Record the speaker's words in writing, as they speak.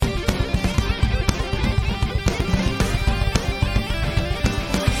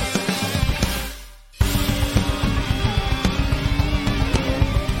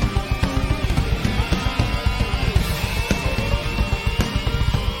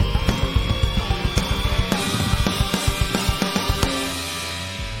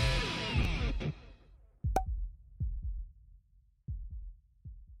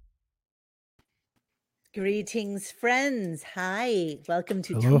Greetings, friends. Hi, welcome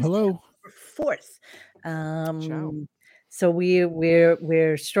to Hello, Tuesday, hello. October 4th. Ciao. So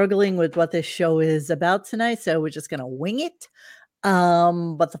we're struggling with what this show is about tonight, so we're just gonna wing it.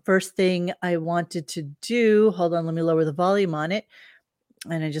 But the first thing I wanted to do, hold on, let me lower the volume on it,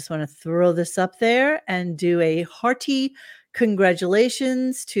 and I just want to throw this up there and do a hearty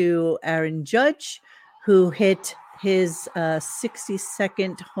congratulations to Aaron Judge, who hit his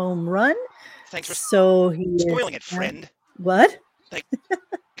 60-second home run. Thanks for So he is spoiling it, friend. what?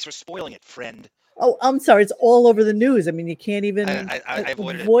 Thanks for spoiling it, friend. Oh, I'm sorry. It's all over the news. I mean, you can't even I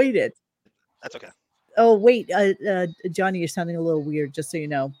avoided avoid it. That's okay. Oh, wait, Johnny, you're sounding a little weird. Just so you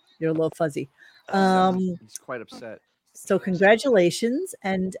know, you're a little fuzzy. He's quite upset. So congratulations.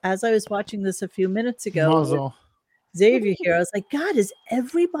 And as I was watching this a few minutes ago, with Muzzle. Xavier here, I was like, God, is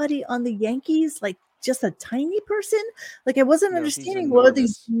everybody on the Yankees like just a tiny person? Like I wasn't No, he's understanding what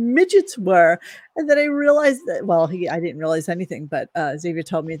these midgets were. And then I realized that, well, I didn't realize anything, but Xavier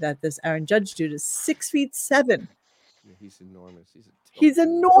told me that this Aaron Judge dude is 6'7". Yeah, he's enormous. He's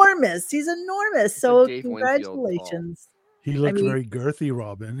enormous. He's enormous. He's So like Dave Winfield tall. congratulations. He looks very girthy,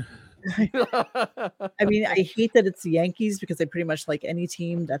 Robin. I mean, I hate that it's the Yankees because I pretty much like any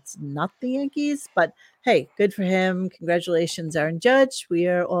team that's not the Yankees. But hey, good for him. Congratulations, Aaron Judge. We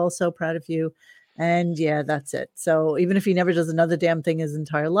are all so proud of you. And yeah, that's it. So even if he never does another damn thing his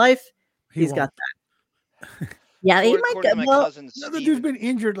entire life, he's got that. Yeah, he might get. Well, the dude's been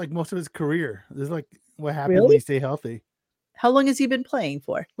injured like most of his career. This is like what happens Really? when you stay healthy. How long has he been playing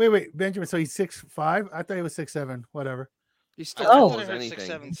for? Wait, Benjamin. So he's 6'5"? I thought he was 6'7". Whatever. He's still tall as anything.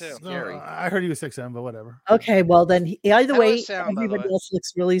 6'7" too. Scary. No, I heard he was 6'7", but whatever. Okay, well then, either way, sound, by the everybody way? else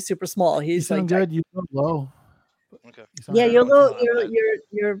looks really super small. You He's like, sound good. You sound low. Okay. yeah, you're low.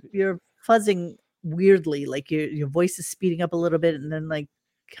 You're fuzzing weirdly. Like your voice is speeding up a little bit and then like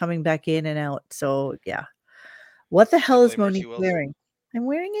coming back in and out. So yeah, what the hell is Monique wearing? I'm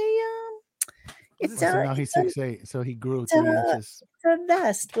wearing a it's So a now he's 6'8", so he grew it's 3 inches. it's a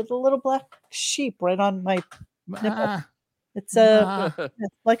vest with a little black sheep right on my nipple. Ah, It's a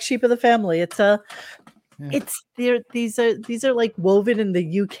black sheep of the family. It's a it's these are like woven in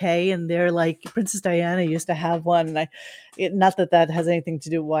the UK, and they're like Princess Diana used to have one. And not that has anything to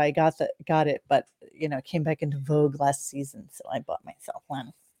do with why I got it, but you know, it came back into vogue last season, so I bought myself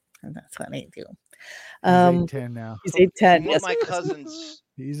one, and that's what I do. He's 8'10" now. He's 8'10". What my cousins,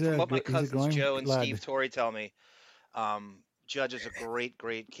 He's Joe and Steve Torrey tell me, Judge is a great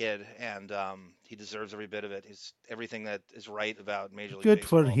kid, and he deserves every bit of it. He's everything that is right about Major League Good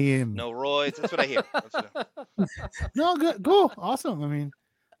Baseball. for him. No roids. That's what I hear. No, good, cool, awesome. I mean,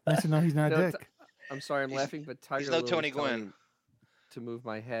 nice to know he's not a dick. I'm sorry, I'm laughing, but Tiger he's no Lily Tony is telling Gwynn. me to move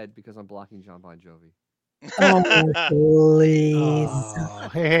my head because I'm blocking John Bon Jovi. Oh, please. Oh,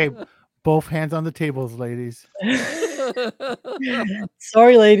 hey, both hands on the tables, ladies.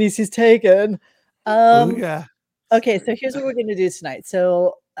 Sorry, ladies, he's taken. Ooga. Okay, so here's what we're going to do tonight.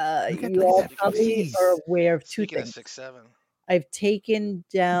 So you all probably are aware of two Speaking things. of 6'7". I've taken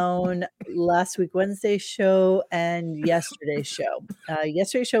down last week Wednesday's show and yesterday's show.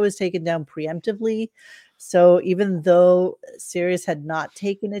 Yesterday's show was taken down preemptively. So even though Sirius had not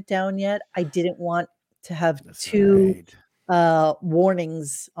taken it down yet, I didn't want to have two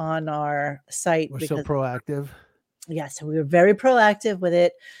warnings on our site. We're so proactive. Yeah, so we were very proactive with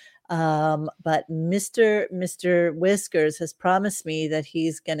it. But Mr. Whiskers has promised me that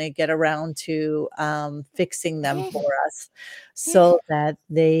he's going to get around to fixing them for us so that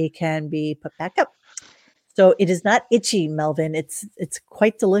they can be put back up. So it is not itchy, Melvin. It's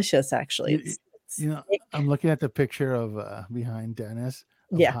quite delicious, actually. I'm looking at the picture of behind Dennis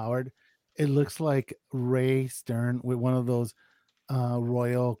of Howard. It looks like Ray Stern with one of those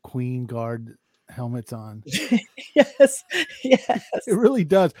Royal Queen Guard helmets on. Yes. It really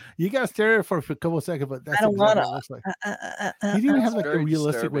does. You got to stare at it for a couple of seconds, but that's I don't exactly want what it to. looks like. He didn't even have like a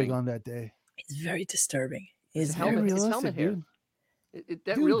realistic wig on that day. It's very disturbing. It's very realistic, helmet hair. Dude.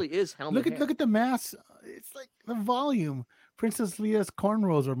 That really is helmet hair. Look at the mask. It's like the volume. Princess Leia's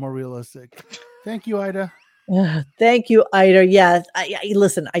cornrows are more realistic. Thank you, Ida. Thank you, Ida. Yeah,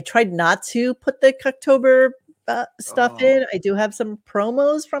 listen, I tried not to put the Cocktober stuff in. I do have some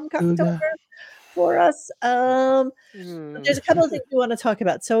promos from Cocktober for us. But there's a couple of things we want to talk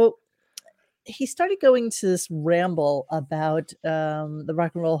about. So he started going to this ramble about the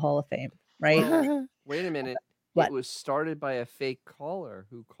Rock and Roll Hall of Fame, right? Well, wait a minute. What? It was started by a fake caller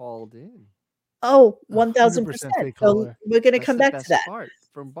who called in. Oh, 1,000%. So we're going to come back to that.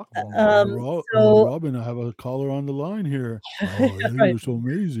 From Robin, I have a caller on the line here. Oh, you're so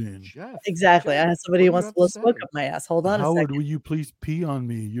amazing. Jeff, exactly. I have somebody who wants to blow smoke up my ass. Hold on Howard, a second. will you please pee on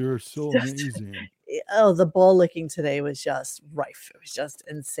me? You're so amazing. the ball licking today was just rife. It was just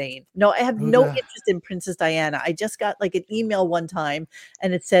insane. No, I have no interest in Princess Diana. I just got like an email one time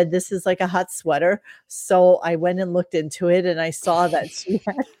and it said this is like a hot sweater. So I went and looked into it and I saw that she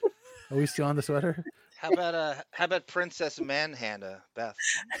had. Are we still on the sweater? How about Princess Manhanda, Beth?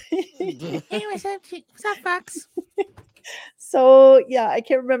 Hey, what's up, Fox? So yeah, I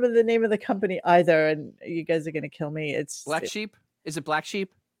can't remember the name of the company either, and you guys are gonna kill me. It's Black Sheep. Is it Black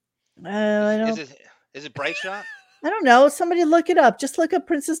Sheep? Is it Bright Shot? I don't know. Somebody look it up. Just look up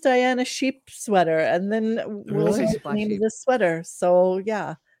Princess Diana sheep sweater, and then we'll see the name of this sweater. So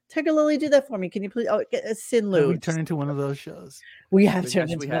yeah, Tiger Lily, do that for me. Can you please? Oh, get Sin Lu. We turn into one of those shows. We have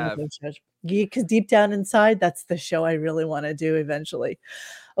turned into one of those shows. Because deep down inside, that's the show I really want to do eventually.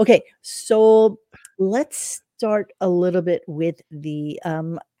 Okay, so let's start a little bit with the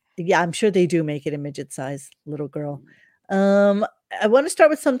I'm sure they do make it a midget size little girl. I want to start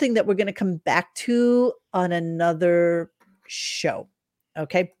with something that we're going to come back to on another show.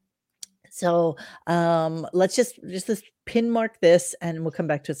 Okay. So let's just pin mark this and we'll come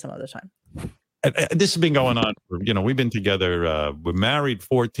back to it some other time. This has been going on for, we've been together, we're married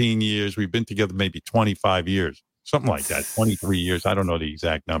 14 years. We've been together maybe 25 years, something like that, 23 years. I don't know the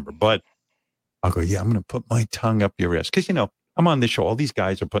exact number, but I'll go, yeah, I'm going to put my tongue up your ass. Because, I'm on this show. All these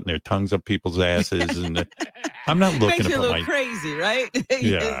guys are putting their tongues up people's asses. And I'm not looking to put my crazy, right?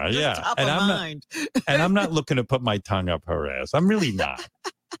 Yeah. And I'm not looking to put my tongue up her ass. I'm really not.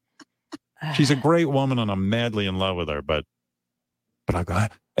 She's a great woman and I'm madly in love with her. But I go,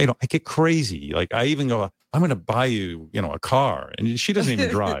 I get crazy. Like I even go, I'm going to buy you, a car. And she doesn't even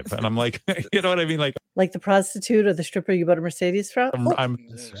drive. And I'm like, you know what I mean? Like the prostitute or the stripper you bought a Mercedes from? I'm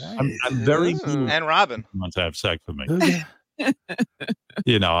very and Robin wants to have sex with me.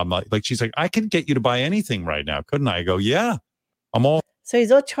 I'm like, she's like, I can get you to buy anything right now. Couldn't I? I go, yeah, I'm all. So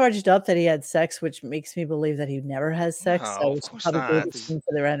he's all charged up that he had sex, which makes me believe that he never has sex. So it's probably for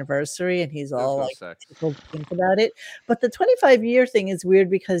their anniversary, and he's all like, people think about it. But the 25-year thing is weird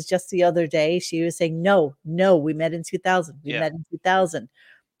because just the other day she was saying, no, we met in 2000. We met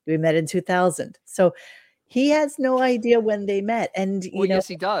in 2000. So he has no idea when they met. And yes,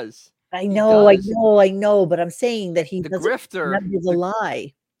 he does. I know. But I'm saying that he doesn't remember the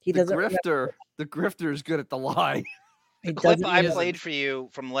lie. He doesn't. The grifter is good at the lie. The clip I played for you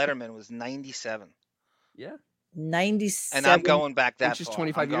from Letterman was 97. Yeah. 97. And I'm going back that far.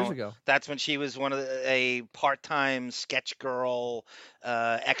 25 years ago. That's when she was a part-time sketch girl,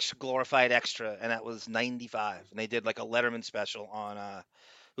 glorified extra, and that was 95. And they did like a Letterman special on it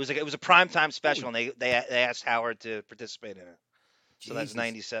was a primetime special, and they asked Howard to participate in it. So that's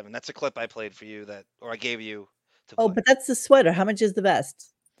 97. That's a clip I played for you I gave you to play. Oh, but that's the sweater. How much is the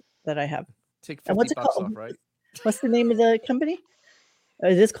vest that I have? Take $50 off, right? What's the name of the company?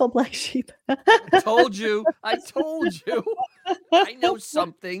 Is this called Black Sheep? I told you. I know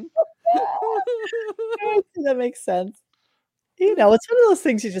something. That makes sense. It's one of those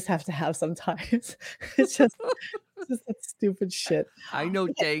things you just have to have sometimes. It's just that stupid shit. I know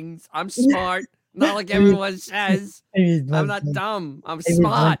things. I'm smart. Not like everyone says. I'm not dumb. I'm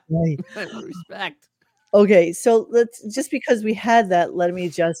smart. Respect. Okay, so just because we had that, let me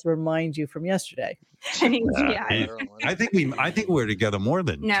just remind you from yesterday. I think we were together more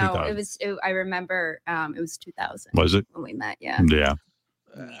than 2000. I remember it was 2000. Was it? When we met, yeah. Yeah.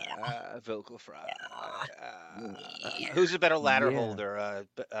 Vocal fry. Who's a better ladder holder,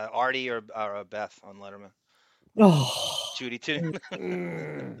 Artie or Beth on Letterman? Oh, Judy too.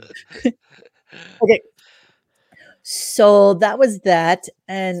 Okay. So that was that,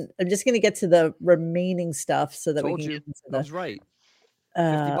 and I'm just going to get to the remaining stuff so that we can. I was right.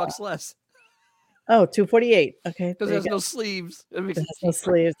 $50 less. Oh, $248. Okay, because there's no sleeves. There's no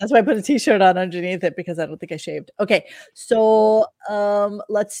sleeves. That's why I put a T-shirt on underneath it because I don't think I shaved. Okay, so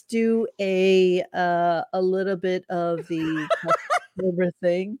let's do a little bit of the October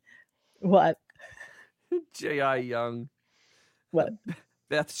thing. What? J.I. Young. What?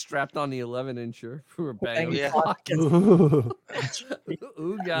 Beth strapped on the 11-incher for a bang. Yeah.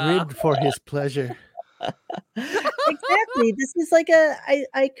 Ribbed for his pleasure. Exactly. This is like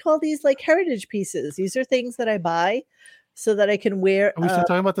I call these like heritage pieces. These are things that I buy so that I can wear. Are we still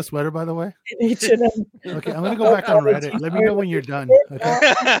talking about the sweater, by the way? Okay, I'm gonna go back on Reddit. Let me know when you're done.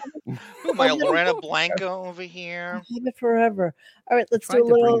 Okay. My Lorena Blanco over here. Have it forever. All right, let's do a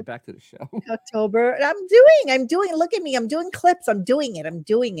bring little it back to the show. October. I'm doing. Look at me. I'm doing clips. I'm doing it.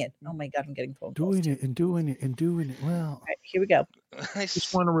 Oh my god, I'm getting phone calls. Doing it. Well, all right, here we go. I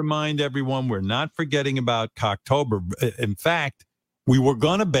just want to remind everyone we're not forgetting about Cocktober. In fact, we were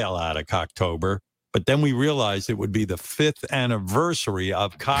going to bail out of Cocktober, but then we realized it would be the 5th anniversary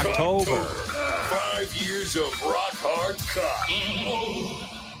of Cocktober. 5 years of rock hard cock.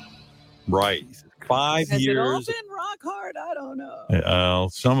 Right. 5 Has years. it all been rock hard? I don't know.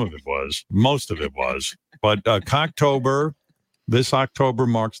 Some of it was. Most of it was. But Cocktober, this October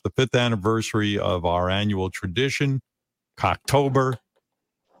marks the 5th anniversary of our annual tradition, Cocktober,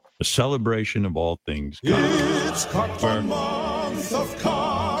 a celebration of all things cock. It's Cocktober month of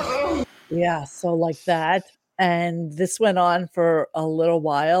cock. Yeah, so like that. And this went on for a little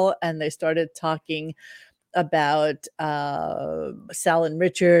while, and they started talking about Sal and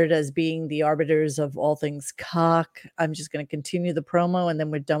Richard as being the arbiters of all things cock. I'm just going to continue the promo, and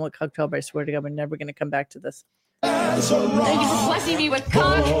then we're done with Cocktober. I swear to God, we're never going to come back to this. Thank you for blessing me with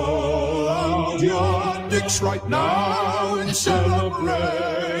cock. Pull out your dicks right now in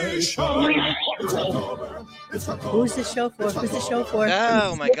celebration. Who's the show for? Who's the show for?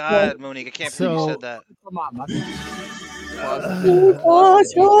 Oh my God, Monique, I can't believe you said that. Come on, man.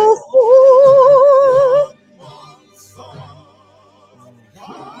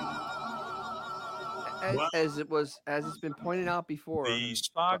 As it's been pointed out before, The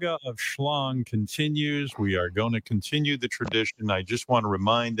saga of Schlong continues. We are going to continue the tradition. I just want to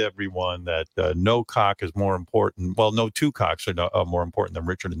remind everyone that no cock is more important. Well, no two cocks are more important than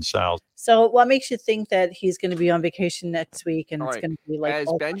Richard and Sal. So what makes you think that he's going to be on vacation next week and All it's right. going to be like as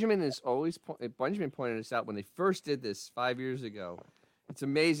Benjamin is always Benjamin pointed this out when they first did this 5 years ago. It's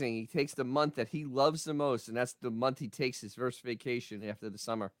amazing. He takes the month that he loves the most, and that's the month he takes his first vacation after the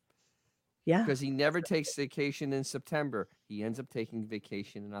summer. Yeah. Because he never takes vacation in September. He ends up taking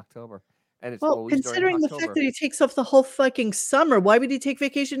vacation in October. And it's Well, always considering during the October. fact that he takes off the whole fucking summer, why would he take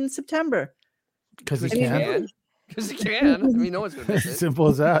vacation in September? Because he Because he can. can. Because he can. I mean, no one's going to miss it. Simple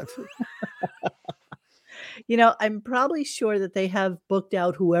as that. You know, I'm probably sure that they have booked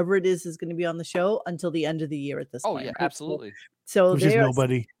out whoever it is going to be on the show until the end of the year at this Oh, point. yeah, absolutely. So Which is they are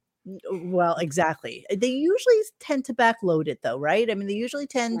nobody. Well, exactly. They usually tend to backload it though, right? I mean, they usually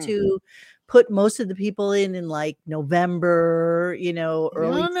tend Mhm. to put most of the people in like November, early.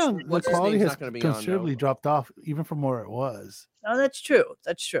 No. The What's his quality name's has not gonna be on, considerably though. dropped off, even from where it was. Oh, that's true.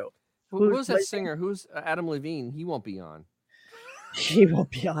 That's true. Who's that what- singer? Who's Adam Levine? He won't be on. He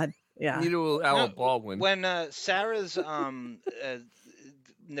won't be on. Yeah. Neither will Al No, Baldwin. When Sarah's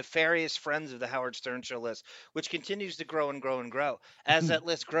nefarious friends of the Howard Stern show list, which continues to grow and grow and grow, as that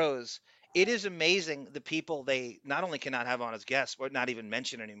list grows, it is amazing the people they not only cannot have on as guests, but not even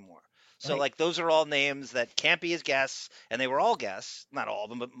mention anymore. So, Right. like, those are all names that can't be as guests, and they were all guests, not all of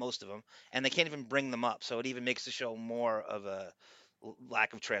them, but most of them, and they can't even bring them up. So it even makes the show more of a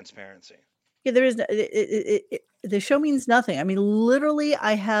lack of transparency. Yeah, there is the show means nothing. I mean, literally,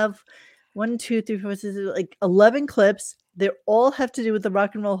 I have 1, 2, 3, 4, 6, like 11 clips. They all have to do with the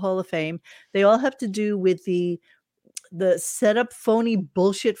Rock and Roll Hall of Fame. They all have to do with the setup phony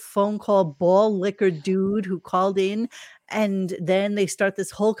bullshit phone call ball liquor dude who called in, and then they start this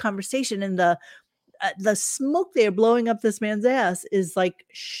whole conversation, and the smoke they're blowing up this man's ass is like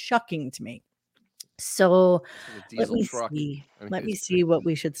shocking to me. So It's like a let diesel me truck. see. I mean, Let me it's- see what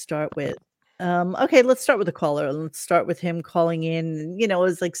we should start with. Okay, let's start with the caller. Let's start with him calling in. It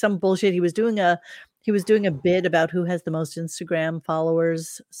was like some bullshit. He was doing a bit about who has the most Instagram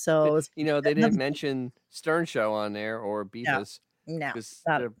followers. So They didn't mention Stern Show on there or Beefus no, because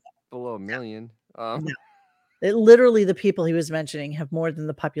not- they're below 1 million. literally the people he was mentioning have more than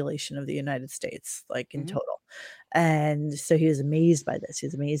the population of the United States, like in Mhm. total. And so he was amazed by this. He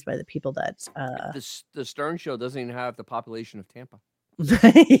was amazed by the people that The Stern Show doesn't even have the population of Tampa.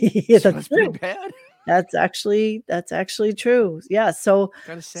 yeah, So that's that's pretty true. bad. That's actually true. Yeah. So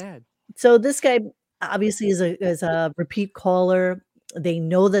Kind of sad. this guy obviously is a repeat caller. They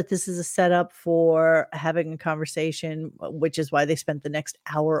know that this is a setup for having a conversation, which is why they spent the next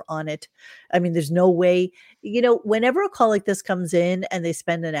hour on it. I mean, there's no way, whenever a call like this comes in and they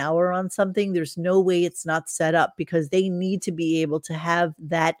spend an hour on something, there's no way it's not set up, because they need to be able to have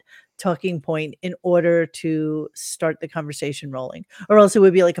that talking point in order to start the conversation rolling, or else it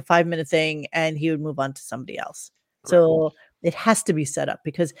would be like a 5-minute thing and he would move on to somebody else. So it has to be set up,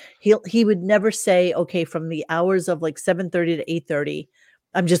 because he would never say, okay, from the hours of like 7:30 to 8:30,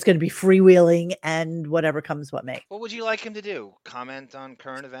 I'm just going to be freewheeling and whatever comes what may. What would you like him to do? Comment on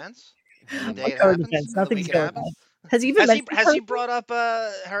current events? The What day it current happens? events? The Nothing's week it going happens? on. Has he even mentioned Has he hurricane? brought up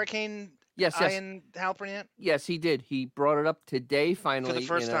Hurricane Yes. Ian Halpern yet? Yes, he did. He brought it up today finally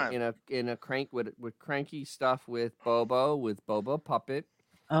first time. in a crank with cranky stuff with Bobo Puppet.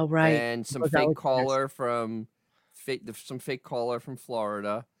 Oh, right. And some Was that fake what it is? caller from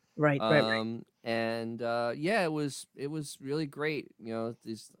Florida. Right. And it was really great.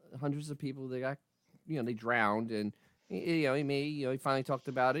 These hundreds of people they got, they drowned, and he finally talked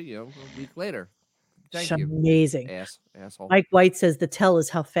about it. A week later, Thank you. Amazing. Asshole. Mike White says the tell is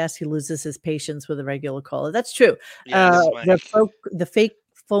how fast he loses his patience with a regular caller. That's true. Yes, The fake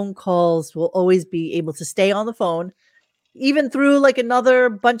phone calls will always be able to stay on the phone, even through like another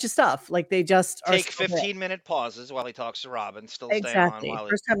bunch of stuff. Like they just take are 15-minute pauses while he talks to Robin. Still exactly. stay on.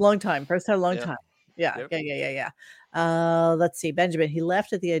 First time, long time. Yeah. Yep. Let's see. Benjamin, he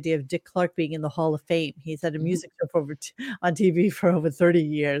laughed at the idea of Dick Clark being in the Hall of Fame. He's had a music show for on TV for over 30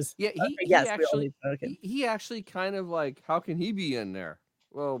 years. Yeah, he actually kind of like, how can he be in there?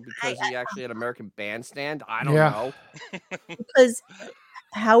 Well, because he actually had American Bandstand. I don't know. Because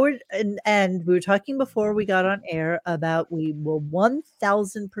Howard and we were talking before we got on air about we will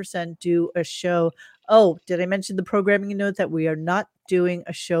 1000% do a show. Oh, did I mention the programming note that we are not doing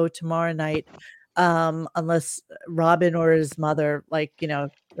a show tomorrow night unless Robin or his mother, like,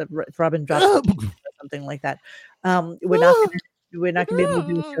 if Robin drops or something like that. We're not gonna be able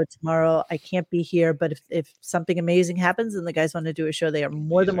to do a show tomorrow. I can't be here, but if something amazing happens and the guys want to do a show, they are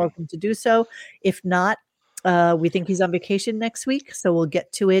more than welcome to do so. If not, we think he's on vacation next week, so we'll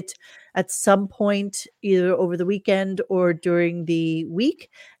get to it at some point, either over the weekend or during the week.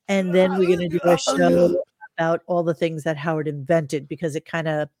 And then we're going to do a show about all the things that Howard invented, because it kind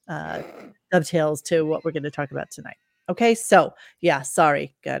of dovetails to what we're going to talk about tonight. Okay, so yeah,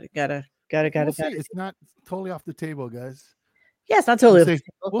 sorry, got it. It's not totally off the table, guys. Yeah, it's not totally.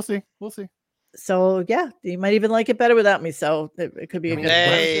 We'll see. So yeah, you might even like it better without me. So it could be a good.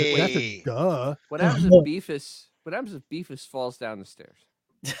 That's a duh. What happens if Beefus falls down the stairs?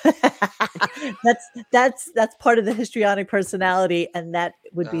 that's part of the histrionic personality, and that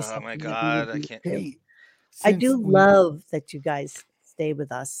would be. Oh my God, I can't. I do love that you guys stay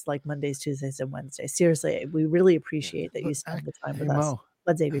with us like Mondays, Tuesdays, and Wednesdays. Seriously, we really appreciate that you spend the time with us.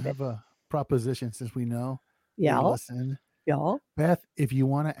 Let's I have a proposition, since we know. Yeah. Listen. Y'all, Beth, if you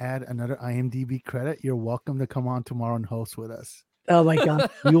want to add another IMDb credit, you're welcome to come on tomorrow and host with us. Oh my God.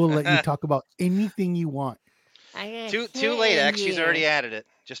 We will let you talk about anything you want. Too late, X. She's already added it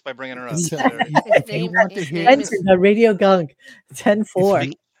just by bringing her up. If you want to hit Radio Gunk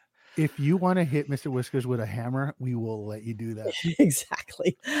 10-4. If you want to hit Mr. Whiskers with a hammer, we will let you do that.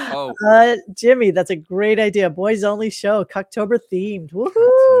 Exactly. Oh, Jimmy, that's a great idea. Boys only show, Cocktober themed. Woohoo!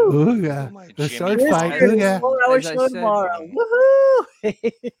 Ooga. The sword fight. Ooga. 4-hour show tomorrow.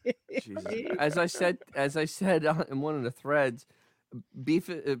 Woohoo! As I said in one of the threads, the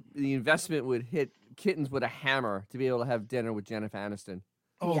investment would hit Kittens with a hammer to be able to have dinner with Jennifer Aniston.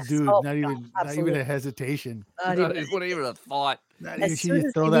 Oh, yes. Dude, not even a hesitation. Not even a thought. She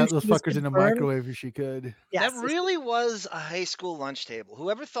just throw those fuckers in the microwave if she could. Yes, that really was a high school lunch table.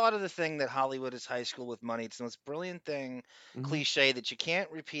 Whoever thought of the thing that Hollywood is high school with money, it's the most brilliant thing, cliche that you can't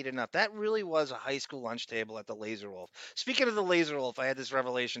repeat enough. That really was a high school lunch table at the Laser Wolf. Speaking of the Laser Wolf, I had this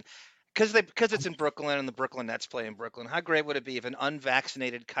revelation. Because it's in Brooklyn and the Brooklyn Nets play in Brooklyn, how great would it be if an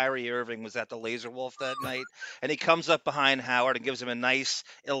unvaccinated Kyrie Irving was at the Laser Wolf that night and he comes up behind Howard and gives him a nice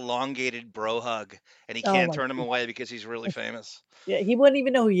elongated bro hug and he can't turn him away because he's really famous? Yeah, he wouldn't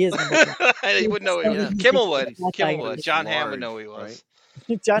even know who he is. He wouldn't know who he is. Kimmel would. John Hamm would know who he was.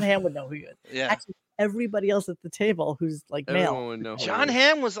 Right? John Hamm would know who he is. Yeah. Actually, everybody else at the table who's like male. Would know John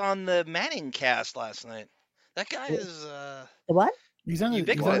Hamm was on the Manning cast last night. That guy is the what? He's on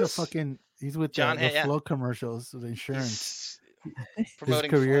the fucking. He's with the Flow commercials, the insurance. His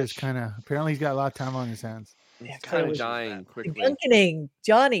career is kind of. Apparently, he's got a lot of time on his hands. He's kind of dying quickly. Dunkening,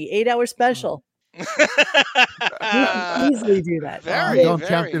 Johnny, 8-hour special. Easily do that. Don't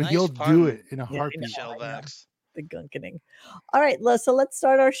tempt him. He'll do it in a heartbeat. The gunkening. All right, so let's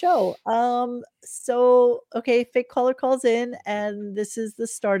start our show. Okay, fake caller calls in, and this is the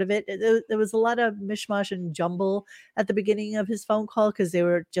start of it. There was a lot of mishmash and jumble at the beginning of his phone call because they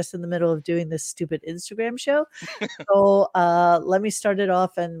were just in the middle of doing this stupid Instagram show. So let me start it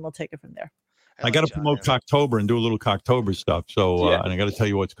off, and we'll take it from there. I got to promote Cocktober and do a little Cocktober stuff. So, and I got to tell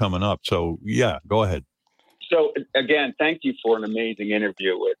you what's coming up. So, yeah, go ahead. So again, thank you for an amazing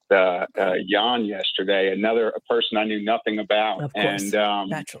interview with Jan yesterday. A person I knew nothing about, and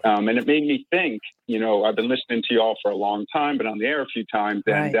it made me think. I've been listening to you all for a long time, been on the air a few times,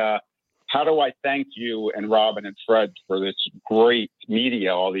 and how do I thank you and Robin and Fred for this great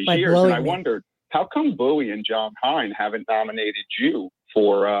media all these years? And I wondered, how come Bowie and John Hine haven't nominated you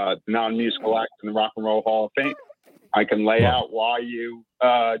for non-musical act in the Rock and Roll Hall of Fame? I can lay out why you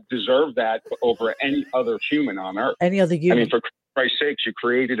deserve that over any other human on earth. Any other human. I mean, for Christ's sakes, you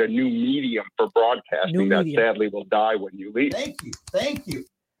created a new medium for broadcasting that sadly will die when you leave. Thank you.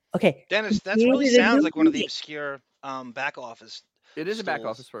 Okay. Dennis, that really sounds like one of the obscure back office. It is a back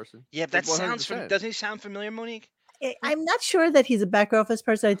office person. Yeah, that sounds. Doesn't he sound familiar, Monique? I'm not sure that he's a back office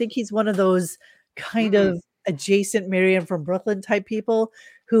person. I think he's one of those kind of adjacent Marianne from Brooklyn type people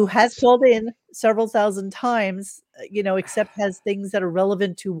who has called in several thousand times, except has things that are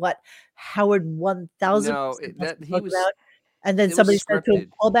relevant to what Howard 1000 about. And then somebody said to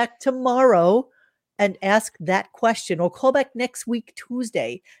him, call back tomorrow and ask that question, or call back next week,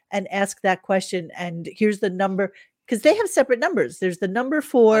 Tuesday, and ask that question. And here's the number, because they have separate numbers. There's the number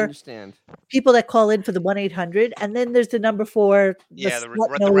for people that call in for the 1-800, and then there's the number for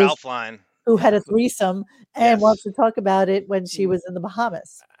the Ralph line, who had a threesome and wants to talk about it when she was in the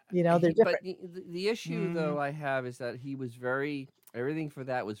Bahamas. They're different. But the issue, though, I have is that he was everything for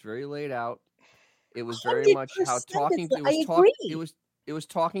that was very laid out. It was very much how talking. It was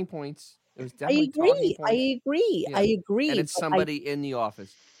talking points. It was definitely talking points. I agree. And it's somebody in the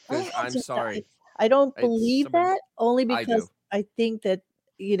office. I'm sorry. I don't believe that, only because I think that,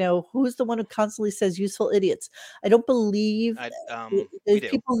 who's the one who constantly says useful idiots? I don't believe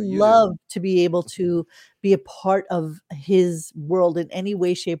people love to be able to be a part of his world in any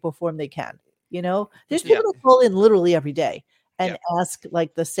way, shape, or form they can. There's people who call in literally every day and ask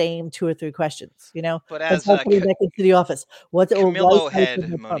like the same 2 or 3 questions, But as back into the office, Camillo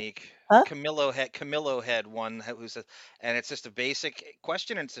had, Monique, huh? Camillo had one who said, and it's just a basic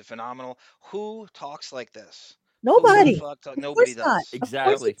question, and it's a phenomenal. Who talks like this? Nobody. Nobody does. Not.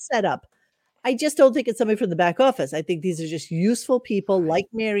 Exactly. Of course it's set up. I just don't think it's somebody from the back office. I think these are just useful people like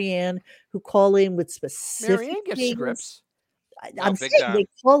Marianne who call in with specific Marianne gets scripts. I'm saying they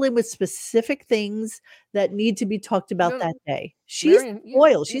call in with specific things that need to be talked about that day. She's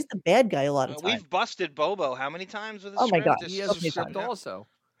spoiled. She's the bad guy a lot of times. We've busted Bobo how many times with a script? My God. He has a script also.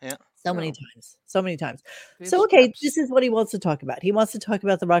 Yeah. So many times. So, okay, this is what he wants to talk about. He wants to talk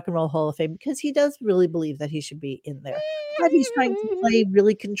about the Rock and Roll Hall of Fame because he does really believe that he should be in there. But he's trying to play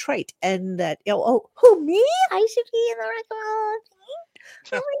really contrite and that, who, me? I should be in the Rock and Roll Hall of Fame?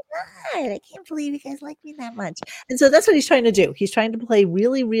 Oh my God, I can't believe you guys like me that much. And so that's what he's trying to do. He's trying to play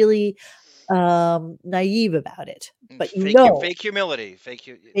really, really naive about it. But fake humility. Fake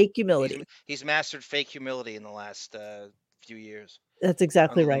humility. He's mastered fake humility in the last few years. That's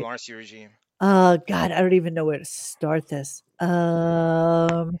exactly right. The Marcy regime. God, I don't even know where to start this.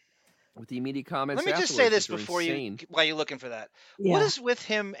 With the immediate comments. Let me just say this while you're looking for that. Yeah. What is with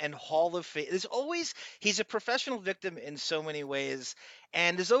him and Hall of Fame? He's a professional victim in so many ways.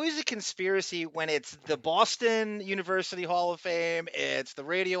 And there's always a conspiracy when it's the Boston University Hall of Fame, it's the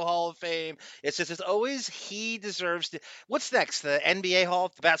Radio Hall of Fame. It's always he deserves to. What's next? The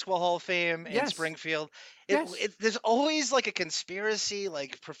NBA the Basketball Hall of Fame in Springfield. There's always like a conspiracy,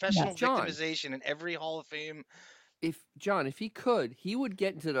 like professional victimization in every Hall of Fame. If he could, he would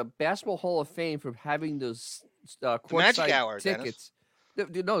get into the Basketball Hall of Fame for having those courtside tickets.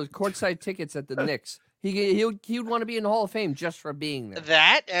 No, courtside tickets at the Knicks. He would want to be in the Hall of Fame just for being there.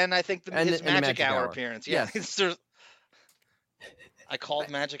 That, and I think his Magic Hour appearance. Yeah. Yes. I called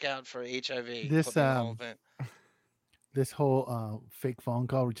Magic out for HIV. This whole fake phone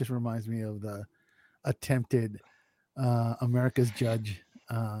call just reminds me of the attempted America's Judge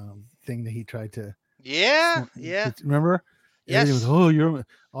thing that he tried to. Yeah. Remember? Yes. You're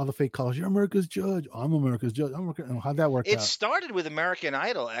all the fake calls. You're America's Judge. I'm America's Judge. How'd that work out? It started with American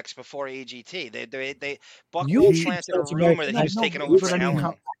Idol X before AGT. They planted a rumor that he was taking over for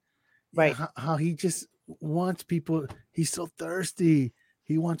Ellen. Right. How he just wants people. He's so thirsty.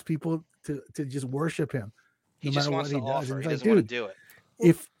 He wants people to just worship him. He just wants to offer. He doesn't want to do it.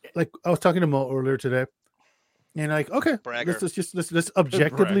 If I was talking to Mo earlier today, and okay, let's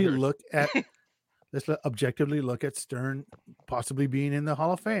objectively look at. Let's objectively look at Stern possibly being in the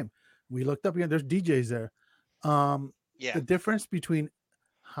Hall of Fame. We looked up, there's DJs there. The difference between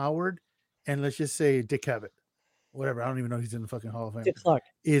Howard and let's just say Dick Cavett, whatever, I don't even know if he's in the fucking Hall of Fame, Dick Clark,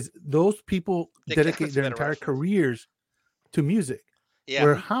 is those people dedicate their entire careers to music. Yeah.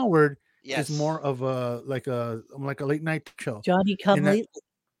 Where Howard is more of a late night show. Johnny Come Lately.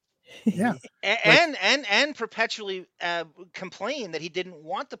 Yeah, and perpetually complained that he didn't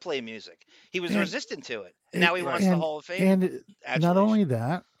want to play music. He was resistant to it. Now he wants the Hall of Fame. And not only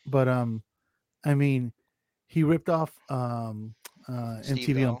that, but I mean, he ripped off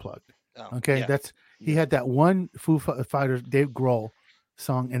MTV Unplugged. Oh, okay, he had that one Foo Fighters Dave Grohl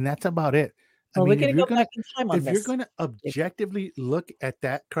song, and that's about it. Well, we're going to go back in time on this. If you're going to objectively look at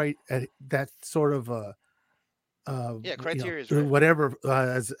that sort of criteria, whatever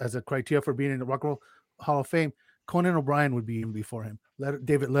as a criteria for being in the Rock and Roll Hall of Fame, Conan O'Brien would be in before him.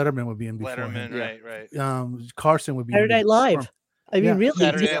 David Letterman would be in before him. Right. Carson would be Saturday Night Live. I mean, really,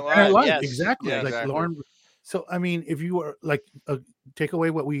 Saturday Night Live. Yes. Exactly. Yeah, like Lauren. So I mean, if you were take away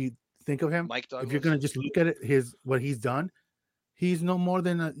what we think of him, Mike Douglas. If you're going to just look at it, what he's done, he's no more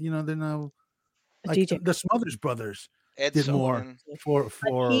than a Like DJ. the Smothers Brothers Ed did Sullivan. more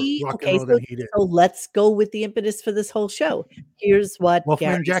for rock and roll so, than he did. So let's go with the impetus for this whole show. Here's what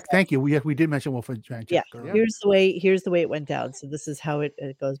Wolfman Jack. Thank you. We did mention Wolfman Jack. Yeah. Here's the way it went down. So this is how it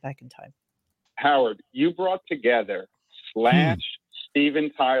goes back in time. Howard, you brought together Slash,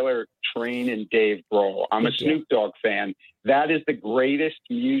 Steven Tyler, Train, and Dave Grohl. I'm a Snoop Dogg fan. That is the greatest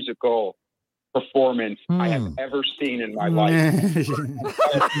musical performance I have ever seen in my life.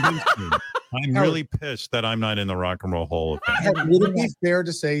 I'm really pissed that I'm not in the Rock and Roll Hall of Fame. Would it be fair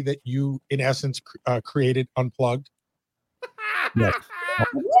to say that you, in essence, created Unplugged? Yes.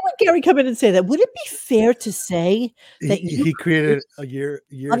 Why would Gary come in and say that? Would it be fair to say that he created years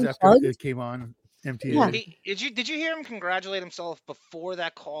after it came on MTV? Yeah. Did you hear him congratulate himself before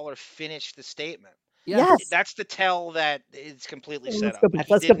that caller finished the statement? Yes. That's the tell that it's completely set up.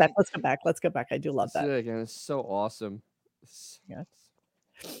 Let's go back. I do love that. Again, it's so awesome. Yes.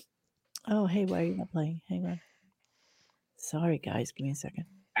 Oh, hey, why are you not playing? Hang on. Sorry, guys. Give me a second.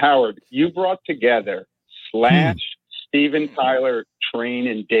 Howard, you brought together Slash, Steven Tyler, Train,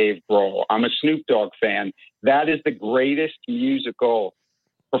 and Dave Grohl. I'm a Snoop Dogg fan. That is the greatest musical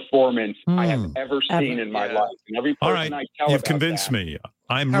performance I have ever seen in my life. And every person I tell you've convinced me.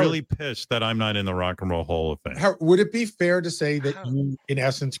 I'm Howard, really pissed that I'm not in the Rock and Roll Hall of Fame. Would it be fair to say that you, in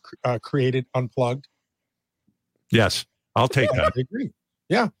essence, created Unplugged? Yes, I'll take that. I agree.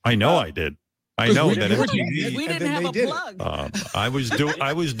 Yeah, I know I did. I know that MTV. We didn't have a plug. I was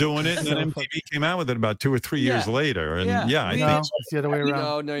doing it, and then MTV came out with it about 2 or 3 years later. And I think it's the other way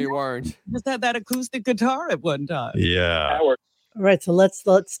around. No, you weren't. Just had that acoustic guitar at one time. Yeah. Howard. All right, so let's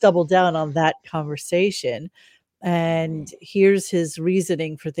double down on that conversation. And here's his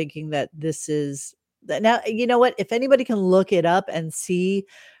reasoning for thinking that this is now. You know what? If anybody can look it up and see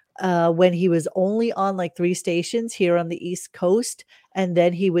when he was only on like 3 stations here on the East Coast, and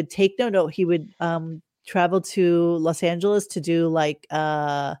then he would he would travel to Los Angeles to do like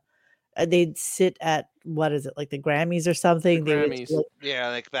they'd sit at what is it, like the Grammys or something?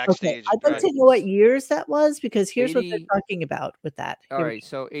 Like backstage. Okay. I'd like to know what years that was, because here's what they're talking about with that. All right,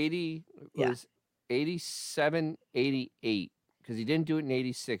 so 80 was 87, 88, because he didn't do it in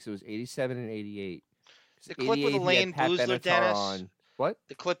 86. It was 87 and 88. The clip with Elaine Boozler, Dennis. On. What?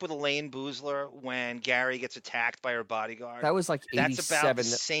 The clip with Elaine Boozler when Gary gets attacked by her bodyguard. That was like 87. That's about the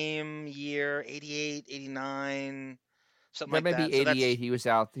same year, 88, 89, something that like that. Maybe 88. He was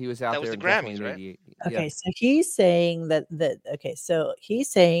out. He was out that there. Was the Grammys, right? Okay, so he's saying that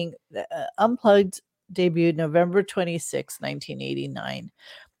Unplugged debuted November 26, 1989.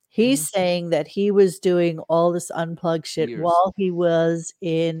 He's saying that he was doing all this Unplugged shit while he was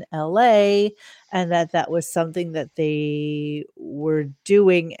in LA, and that was something that they were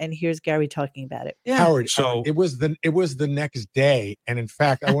doing. And here's Gary talking about it. Yeah. Howard, so it was the next day. And in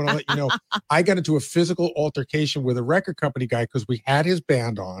fact, I want to let you know, I got into a physical altercation with a record company guy because we had his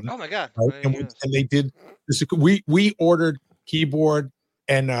band on. Oh my God. Right? And they did this. We ordered keyboard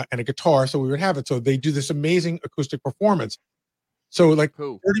and a guitar so we would have it. So they do this amazing acoustic performance. So like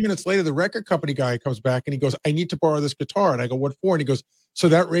 30 minutes later, the record company guy comes back and he goes, I need to borrow this guitar. And I go, what for? And he goes, so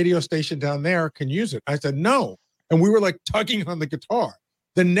that radio station down there can use it. I said, no. And we were like tugging on the guitar.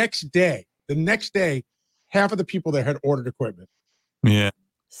 The next day, half of the people there had ordered equipment. Yeah.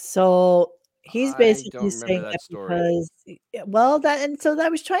 So he's basically saying that because, so I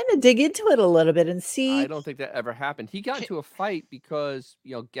was trying to dig into it a little bit and see. I don't think that ever happened. He got into a fight because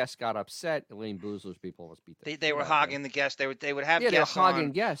guests got upset. Elaine Boozler's people was beat. They were hogging the guests. They would have guests. They were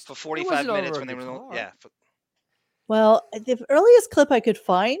hogging guests for 45 minutes when they were Well, the earliest clip I could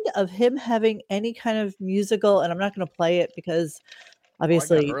find of him having any kind of musical, and I'm not going to play it because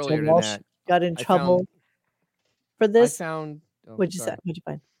obviously John Walsh got in trouble for this. What'd you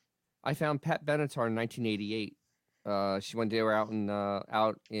find? I found Pat Benatar in 1988. They were out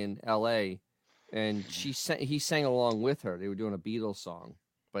in L.A. and he sang along with her. They were doing a Beatles song,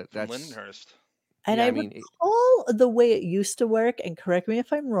 but that's Lindenhurst. And I recall the way it used to work, and correct me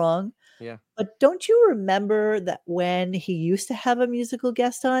if I'm wrong. Yeah. But don't you remember that when he used to have a musical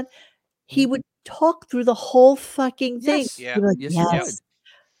guest on, he would talk through the whole fucking thing? Yes. Yeah. Yes.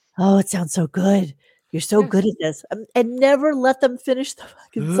 Oh, it sounds so good. You're so good at this, and never let them finish the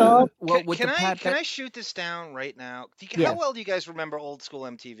fucking song. Well, can I shoot this down right now? How well do you guys remember old school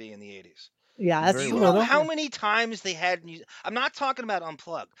MTV in the 80s? Yeah, do you know how many times they had music? I'm not talking about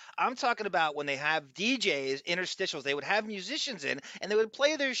Unplugged. I'm talking about when they have DJs, interstitials. They would have musicians in, and they would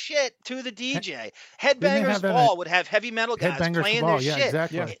play their shit to the DJ. Headbangers Ball would have heavy metal guys playing their shit.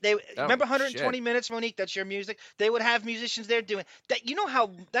 Exactly. They remember 120 Minutes, Monique? That's your music. They would have musicians there doing that. You know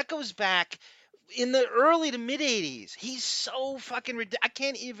how that goes back in the early to mid 80s. He's so fucking ridiculous. I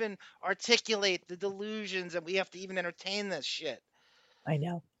can't even articulate the delusions that we have to even entertain this shit. I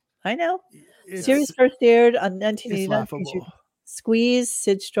know. Series first aired on 1989. Squeeze,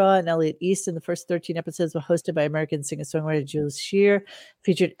 Sid Straw, and Elliot East in the first 13 episodes were hosted by American singer-songwriter Jules Shear.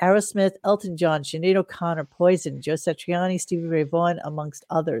 Featured Aerosmith, Elton John, Sinead O'Connor, Poison, Joe Satriani, Stevie Ray Vaughan, amongst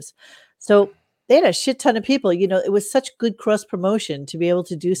others. So they had a shit ton of people. You know, it was such good cross promotion to be able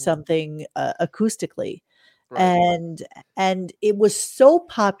to do something acoustically. Right. And it was so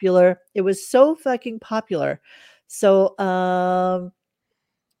popular. It was so fucking popular. So,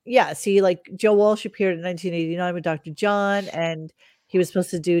 yeah, see, like Joe Walsh appeared in 1989 with Dr. John, and he was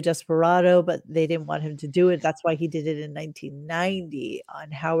supposed to do Desperado, but they didn't want him to do it. That's why he did it in 1990 on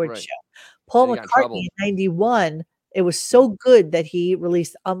Howard Show. Paul McCartney in 91, it was so good that he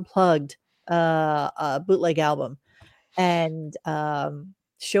released Unplugged, a bootleg album. And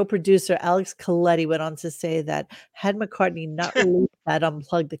show producer Alex Coletti went on to say that had McCartney not released that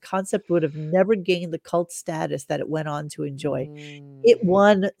Unplugged, the concept would have never gained the cult status that it went on to enjoy. It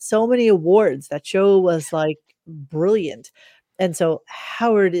won so many awards. That show was like brilliant. And so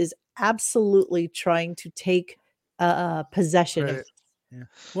Howard is absolutely trying to take possession of this. Yeah.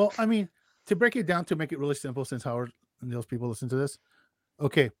 Well, I mean, to break it down, to make it really simple, since Howard and those people listen to this.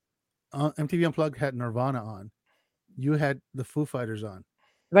 Okay. MTV Unplugged had Nirvana on. You had the Foo Fighters on.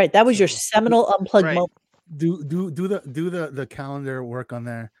 Right, that was your seminal Unplugged moment. Do the calendar work on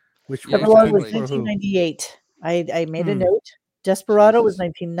there? Which was 1998. I made a note. Desperado was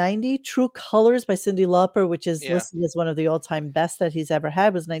 1990. True Colors by Cyndi Lauper, which is listed as one of the all-time best that he's ever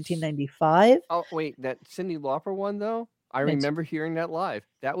had, was 1995. Oh wait, that Cyndi Lauper one though, I remember hearing that live.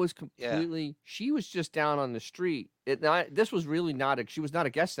 That was completely. She was just down on the street. This was really not. She was not a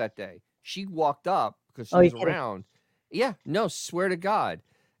guest that day. She walked up because she was around. Yeah, no, swear to God.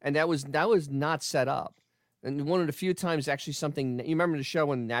 And that was not set up. And one of the few times actually something, you remember the show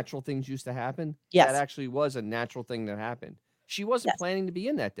when natural things used to happen? Yes. That actually was a natural thing that happened. She wasn't planning to be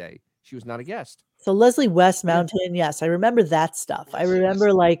in that day. She was not a guest. So Leslie West Mountain, yes, I remember that stuff. I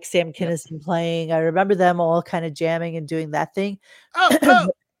remember like Sam Kinison playing. I remember them all kind of jamming and doing that thing. I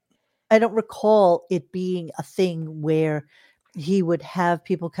don't recall it being a thing where he would have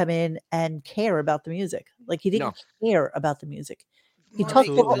people come in and care about the music. Like he didn't care about the music. He talked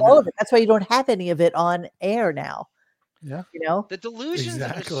about all of it. That's why you don't have any of it on air now. Yeah. You know? The delusions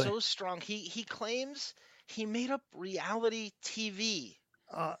are so strong. He claims he made up reality TV.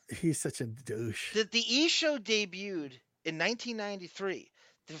 He's such a douche. The E! Show debuted in 1993.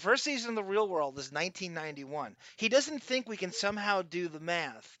 The first season of The Real World is 1991. He doesn't think we can somehow do the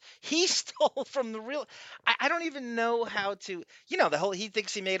math. He stole from the real. I don't even know how to. You know, the whole. He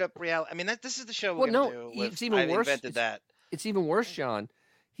thinks he made up reality. I mean, this is the show we're going to do. It's even worse. Invented that. It's even worse, John.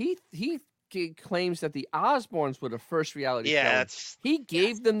 He claims that the Osbournes were the first reality show. He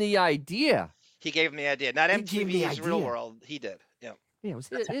gave them the idea. He gave them the idea. Not MTV's Real World. He did. Yeah. Yeah, it was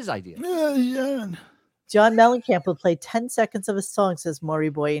his idea. John Mellencamp would play 10 seconds of a song, says Maury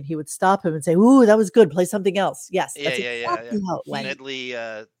Boy, and he would stop him and say, "Ooh, that was good. Play something else." Yes, that's exactly how it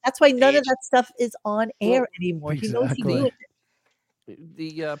went. That's why none of that stuff is on air anymore. Exactly. He knows he knew it.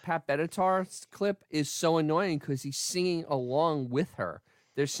 The Pat Benatar clip is so annoying because he's singing along with her.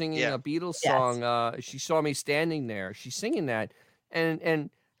 They're singing a Beatles song. She saw me standing there. She's singing that, and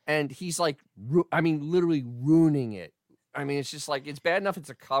he's like, literally ruining it. I mean, it's just like it's bad enough it's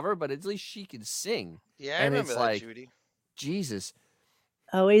a cover, but at least she can sing. Yeah, I remember that, Judy. Jesus.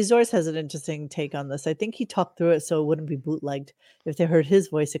 Oh, Azores has an interesting take on this. I think he talked through it so it wouldn't be bootlegged. If they heard his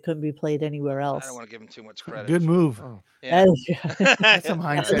voice, it couldn't be played anywhere else. I don't want to give him too much credit. Good move. Oh. Yeah. That's some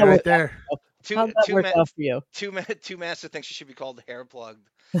hindsight right there. How'd that work out for you? Two Master thinks she should be called Hair Plugged.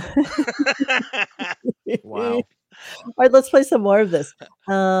 Wow. All right, let's play some more of this.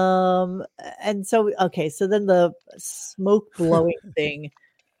 And so then the smoke blowing thing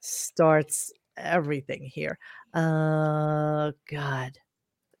starts everything here. God.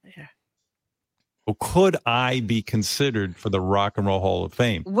 Yeah. Well, could I be considered for the Rock and Roll Hall of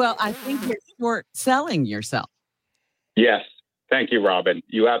Fame? Well, I think you're short selling yourself. Yes. Thank you, Robin.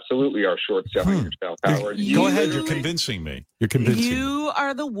 You absolutely are short selling yourself, Howard. Go ahead. You're convincing me. You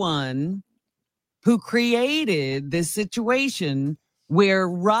are the one who created this situation where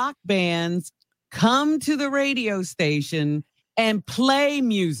rock bands come to the radio station and play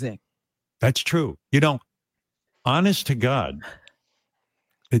music. That's true. You know, honest to God,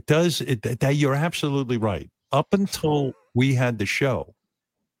 it does. That you're absolutely right. Up until we had the show,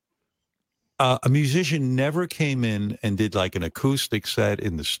 a musician never came in and did like an acoustic set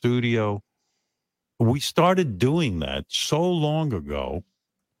in the studio. We started doing that so long ago.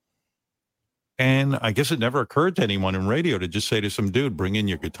 And I guess it never occurred to anyone in radio to just say to some dude, bring in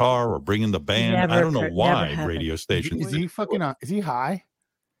your guitar or bring in the band. I don't know why radio stations. Is he fucking is he high?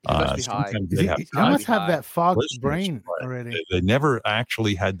 He must be high. He must have that fog brain already. They never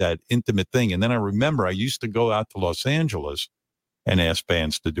actually had that intimate thing. And then I remember I used to go out to Los Angeles and ask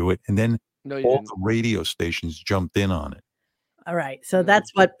bands to do it. And then all the radio stations jumped in on it. All right. So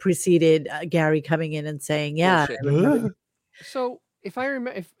that's what preceded Gary coming in and saying, yeah. So if I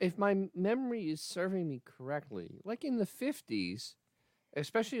remember, if my memory is serving me correctly, like in the 50s,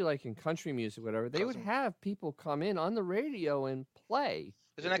 especially like in country music, whatever, they would have people come in on the radio and play.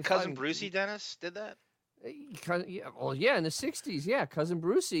 Isn't that Cousin Brucey, Dennis, did that? Yeah, well, yeah, in the 60s, yeah. Cousin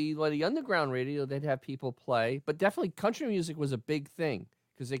Brucey, like the underground radio, they'd have people play. But definitely country music was a big thing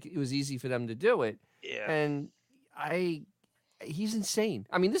because it was easy for them to do it. Yeah. And he's insane.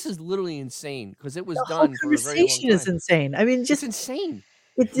 I mean, this is literally insane because it was the done whole for a very long conversation time. is insane. I mean, just it's insane.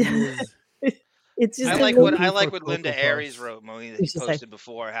 It's just I like what Linda Aries wrote, Moni, that he posted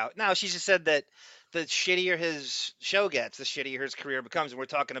before. She just said that the shittier his show gets, the shittier his career becomes. And we're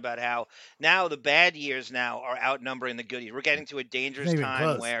talking about how now the bad years now are outnumbering the good years. We're getting to a dangerous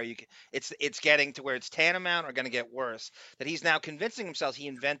time where it's getting to where it's tantamount or going to get worse. That he's now convincing himself he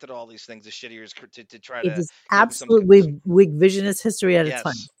invented all these things, the shittier to try to. It is absolutely weak visionist history at its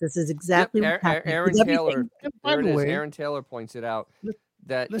time. This is exactly what happened. Aaron Taylor points it out.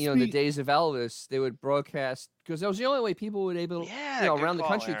 That in the days of Elvis, they would broadcast because that was the only way people would able around the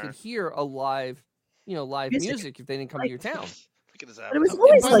country could hear a live music if they didn't come to your town. But it was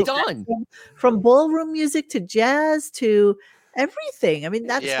always like done from ballroom music to jazz to everything. I mean,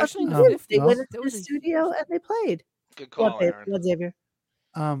 that's what they went into the studio and they played. Good call, Aaron. Xavier.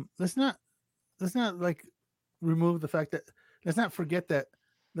 Let's not like remove the fact that let's not forget that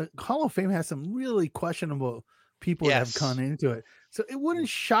the Hall of Fame has some really questionable people that have gone into it. So it wouldn't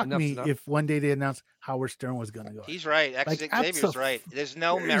shock me if one day they announced Howard Stern was going to go. He's right. Xavier's right. There's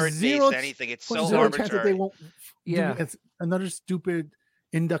no merit-based anything. It's so arbitrary. They won't it's another stupid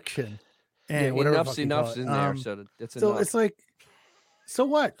induction. And whatever enough's in there. So it's enough. It's like, so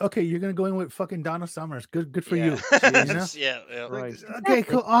what? Okay, you're going to go in with fucking Donna Summers. Good for you. Yeah. Right. Okay,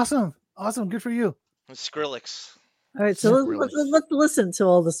 cool. Awesome. Good for you. Skrillex. All right, so let's listen to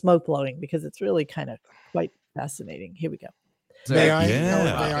all the smoke blowing because it's really kind of quite fascinating. Here we go. May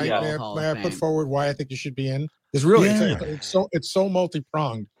I put forward why I think you should be in? It's really it's so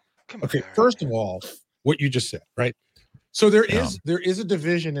multi-pronged. Okay, first of all, what you just said, right? So there is a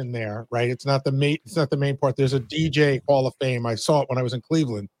division in there, right? It's not the main part. There's a DJ Hall of Fame. I saw it when I was in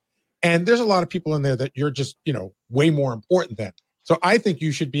Cleveland, and there's a lot of people in there that you're just way more important than. So I think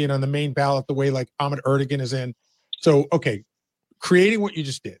you should be in on the main ballot the way like Ahmet Ertegun is in. So okay, creating what you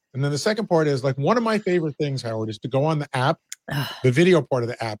just did, and then the second part is like one of my favorite things, Howard, is to go on the app. The video part of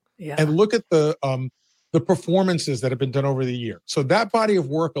the app and look at the performances that have been done over the year. So that body of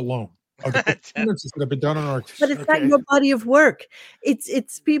work alone, of the performances that have been done on our. But it's not your body of work.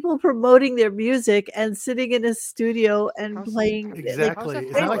 It's people promoting their music and sitting in a studio and playing. Exactly.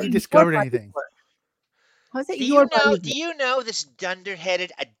 It's not like you discovered anything. Do you know this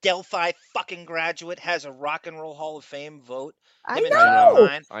dunderheaded Adelphi fucking graduate has a Rock and Roll Hall of Fame vote? I know.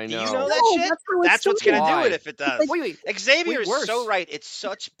 I know. Do you know that shit? That's what's going to do it if it does. Wait. Xavier is so right. It's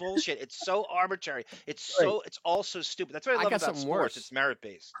such bullshit. It's so arbitrary. It's all so stupid. That's what I love about sports. Worse. It's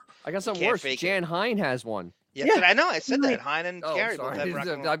merit-based. I got something worse. Jan Hine has one. Yeah, I know. I said that. Hine and Gary.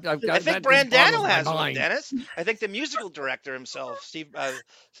 I think Brandano has one, Dennis. I think the musical director himself,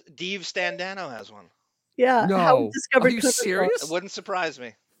 Dave Standano, has one. Yeah. No. Are you serious? It wouldn't surprise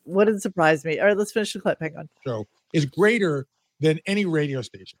me. Wouldn't surprise me. All right, let's finish the clip. Hang on. Show is greater than any radio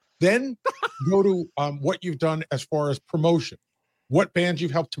station. Then go to what you've done as far as promotion, what bands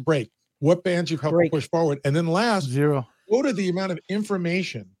you've helped to break, what bands you've helped to push forward, and then last, go to the amount of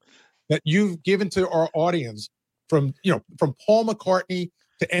information that you've given to our audience from Paul McCartney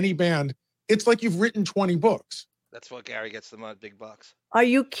to any band. It's like you've written 20 books. That's what Gary gets the big bucks. Are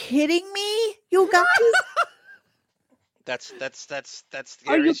you kidding me, you guys? That's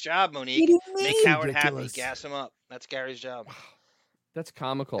Gary's job, Monique. Make Howard happy, gas him up. That's Gary's job. That's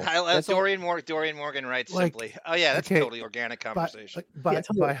comical. Dorian Morgan writes simply. Oh yeah, that's totally organic conversation.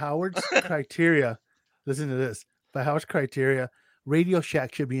 By Howard's criteria, listen to this. By Howard's criteria, Radio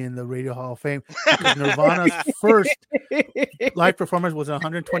Shack should be in the Radio Hall of Fame because Nirvana's first live performance was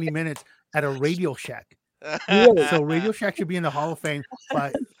 120 minutes at a Radio Shack. So Radio Shack should be in the Hall of Fame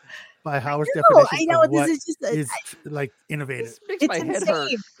by Howard's definition. I know this is just like innovative. This makes my head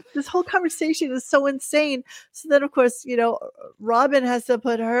hurt. This whole conversation is so insane. So then, of course, Robin has to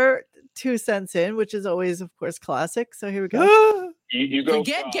put her 2 cents in, which is always, of course, classic. So here we go. You go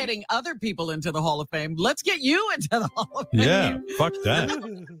forget getting other people into the Hall of Fame. Let's get you into the Hall of Fame. Yeah, fuck that.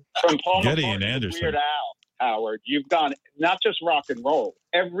 From Paul Getty McCartney and to Anderson. Weird Al, Howard, you've done not just rock and roll,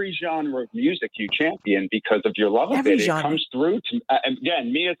 every genre of music you champion because of your love of it. It comes through to,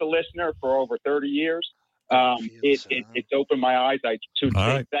 again, me as a listener for over 30 years. It's opened my eyes. I should say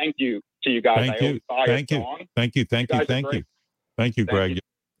right. thank you to you guys. Thank you. Thank you, Greg.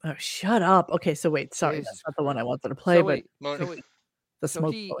 Oh, shut up. Okay, so wait, sorry, that's not the one I wanted to play, the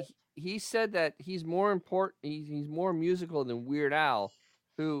smoke. He said that he's more important. He's more musical than Weird Al,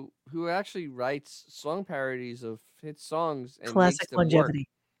 who actually writes song parodies of hit songs and classic longevity. Work.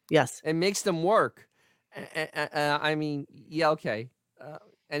 Yes, and makes them work. I mean, yeah, okay,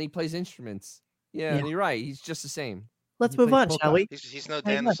 and he plays instruments. Yeah, and you're right. He's just the same. Let's move on, shall we? He's no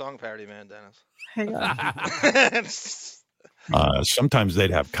Dan the Song parody man, Dennis. Hang on. Sometimes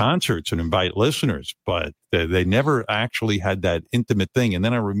they'd have concerts and invite listeners, but they never actually had that intimate thing. And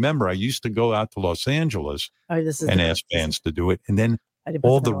then I remember I used to go out to Los Angeles and ask bands to do it. And then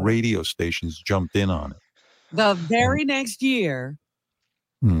all the radio stations jumped in on it. The very next year,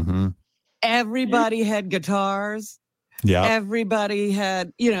 everybody had guitars. Yeah. Everybody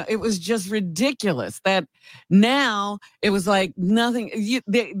had, it was just ridiculous that now it was like nothing.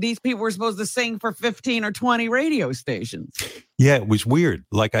 These people were supposed to sing for 15 or 20 radio stations. Yeah, it was weird.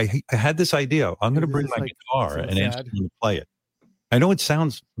 Like I had this idea. I'm going to bring my guitar and ask them to play it. I know it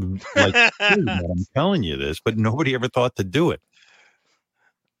sounds like I'm telling you this, but nobody ever thought to do it.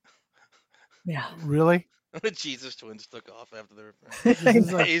 Yeah. Really? The Jesus Twins took off after their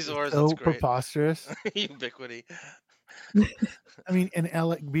Azores. So preposterous. Ubiquity. I mean, and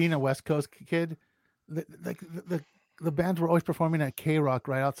being a West Coast kid, the bands were always performing at K-Rock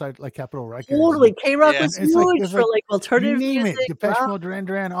right outside like Capitol Records. Totally, K-Rock was huge for like alternative music. Depeche Mode, Duran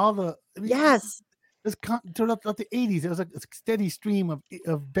Duran, all the yes. Throughout the 80s, it was like a steady stream of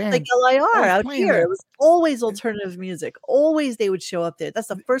bands. Like LIR out here, it was always alternative music. Always they would show up there. That's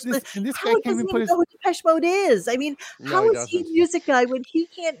the first. And this how guy does he know what Depeche Mode is? I mean, how is he a music guy when he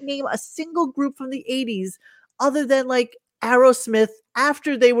can't name a single group from the 80s other than like Aerosmith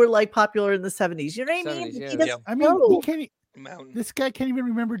after they were like popular in the 70s? You know what I mean? 70s, yeah. I mean, he can't. This guy can't even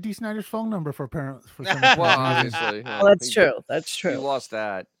remember Dee Snider's phone number for parents. Well, obviously, well, that's true. That's true. He lost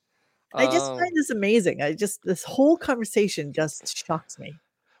that. I just find this amazing. This whole conversation just shocks me.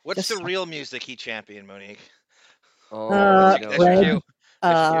 What's the real music he championed, Monique? What was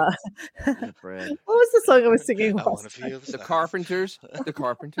the song I was singing? The Carpenters. The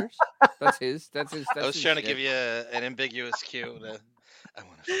Carpenters. That's his. I was trying to give you an ambiguous cue.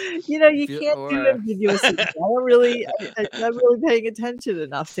 You can't do ambiguous. I'm really paying attention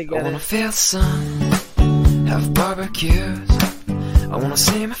enough to get it. I wanna feel the sun, have barbecues. I wanna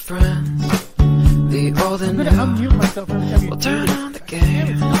see my friends, the old and new. We'll turn on the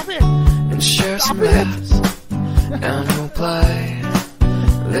game and share some laughs, and we'll play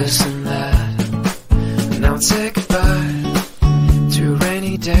this and that. Now we'll say goodbye to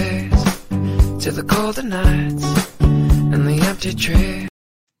rainy days, to the colder nights and the empty tree.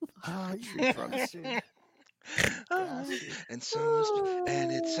 And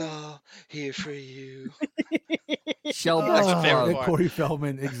it's all here for you. Corey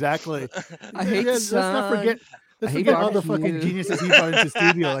Feldman, exactly. I hate let's not forget all the fucking geniuses he brought into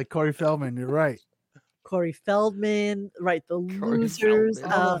studio, like Corey Feldman. You're right. Corey Feldman, right? The Losers,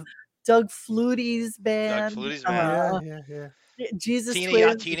 Doug Flutie's band. Yeah. Jesus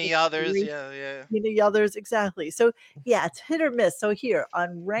Tina Yothers, Tina Yothers, exactly. So yeah, it's hit or miss. So here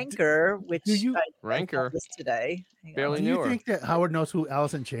on Ranker, which Ranker this today. Do you think that Howard knows who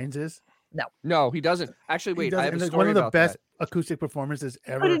Alice in Chains is? No, he doesn't. Actually, wait, I have a story one of the best that. acoustic performances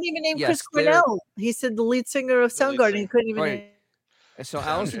ever. I didn't even name Chris Cornell. He said the lead singer of Soundgarden. He couldn't even name. So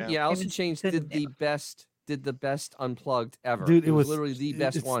Alice in Chains did the best unplugged ever. Dude, it was literally the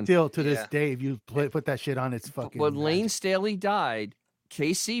best one. Still to this day, if you put that shit on, it's fucking. When Lane Staley died,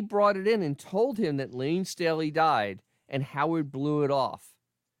 KC brought it in and told him that Lane Staley died, and Howard blew it off.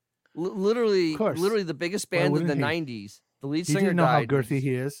 Literally the biggest band of the 90s. The lead singer didn't know died. how girthy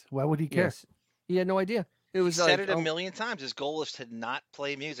he is. Why would he care? Yes. He had no idea. It was he said it a million times. His goal is to not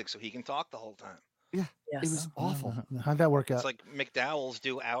play music so he can talk the whole time. Yeah, it was awful. How'd that work out? It's like McDowell's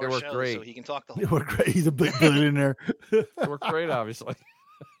do our show so he can talk the whole time. It worked great. He's a big billionaire. It worked great, obviously.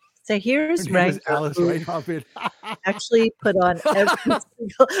 So here's Ranker. Alice Whitehoppin. Actually put on every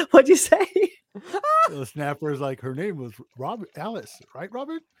single. What'd you say? The snapper is like, her name was Alice, right,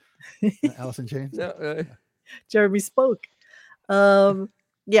 Robert? Alice in Chains. Jeremy spoke.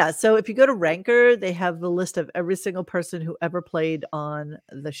 Yeah, so if you go to Ranker, they have the list of every single person who ever played on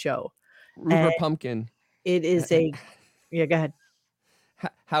the show. Rupert Pumpkin. It is go ahead.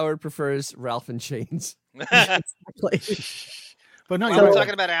 Howard prefers Ralph in Chains. Exactly. But no, we're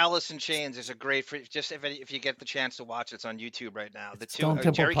talking about Alice in Chains. There's a great just if you get the chance to watch it, it's on YouTube right now. The two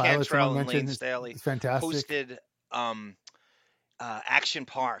Jerry Cantrell and Lane Staley hosted Action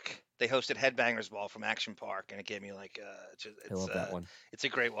Park. They hosted Headbangers Ball from Action Park, and it gave me like I love that one. It's a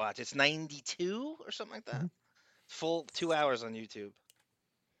great watch. It's 92 or something like that. Mm-hmm. Full 2 hours on YouTube.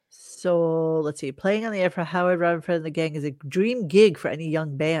 So let's see. Playing on the air for Howard, Robin, Fred, and the Gang is a dream gig for any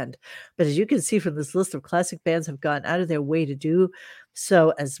young band. But as you can see from this list of classic bands have gone out of their way to do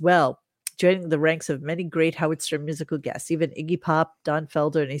so as well, joining the ranks of many great Howard Stern musical guests. Even Iggy Pop, Don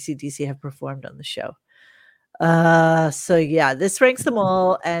Felder, and AC/DC have performed on the show. So yeah, this ranks them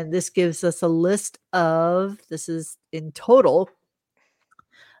all, and this gives us a list of, this is in total.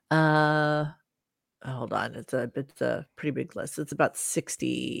 Hold on, it's a pretty big list. It's about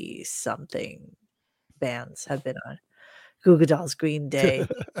 60 something bands have been on. Goo Goo Dolls, Green Day,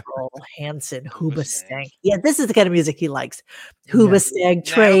 Roll, Hanson, Hoobastank. Yeah, this is the kind of music he likes. Hoobastank,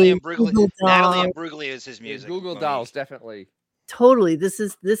 Trey, Natalie Imbruglia is his music. Goo Goo Dolls, definitely. Totally, this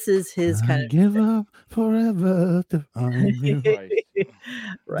is his kind of give up forever. Right. Do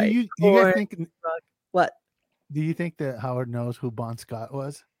you guys think what? Do you think that Howard knows who Bon Scott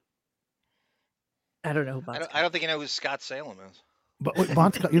was? I don't know who Bon Scott. I don't think you know who Scott Salem is. But wait,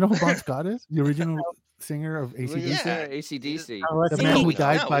 Bon Scott, you know who Bon Scott is? The original singer of AC/DC. Yeah, AC/DC. The man who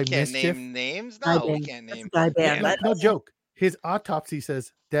died by can't mischief. Name names? No, we can't name. No joke. His autopsy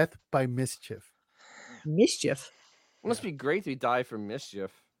says death by mischief. Mischief. It must be great to die from mischief.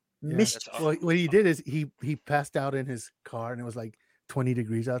 Yeah. Mischief. Well, what he did is he passed out in his car, and it was like 20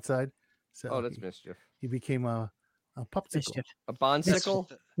 degrees outside. So that's mischief. He became a popsicle. Mischief. A bonsicle?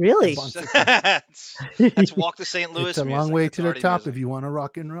 Really? That's Walk to St. Louis. It's a long way to the top if you want to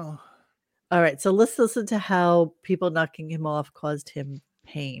rock and roll. All right, so let's listen to how people knocking him off caused him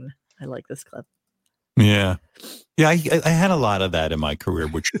pain. I like this clip. Yeah. I had a lot of that in my career,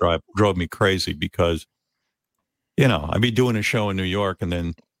 which drove me crazy because, I'd be doing a show in New York and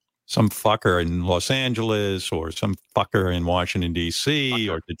then some fucker in Los Angeles or some fucker in Washington, D.C.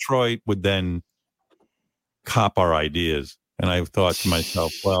 or Detroit would then cop our ideas. And I thought to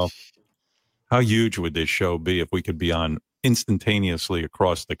myself, well, how huge would this show be if we could be on instantaneously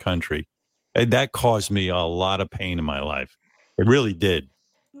across the country? And that caused me a lot of pain in my life. It really did.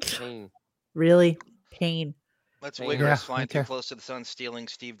 Pain. Really? Pain. Let's Wigger's flying too close to the sun, stealing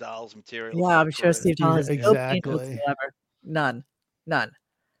Steve Dahl's material. Yeah, I'm sure Steve Dahl has exactly. no pain whatsoever. None.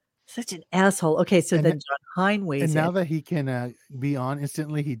 Such an asshole. Okay, so then John Hein weighs and now that he can be on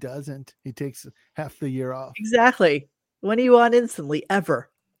instantly, he doesn't. He takes half the year off. Exactly. When are you on instantly?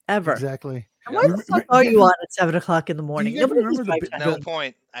 Ever. Exactly. And why the fuck are you on at 7 o'clock in the morning? Nobody remember no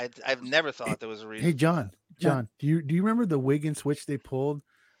point. I've never thought there was a reason. Hey, John, do you remember the wig and switch they pulled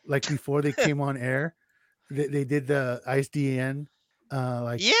like before they came on air? They did the ISDN.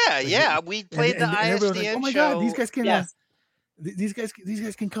 We played the ISDN like, oh my show. God, these guys can. These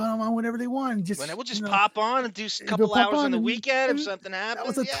guys can come on whenever they want. We'll just pop on and do a couple hours on the weekend if something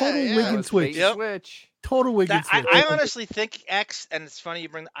happens. That was a total wig and switch. Total wig and switch. I honestly think and it's funny you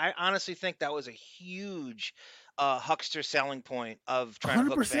bring. I honestly think that was a huge huckster selling point of trying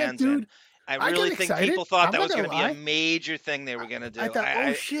to hook fans dude. in. I really think people thought that was going to be a major thing they were going to do. I thought,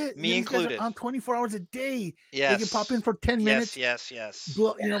 oh shit, me included. On 24 hours a day. Yes. They can pop in for 10 minutes. Yes.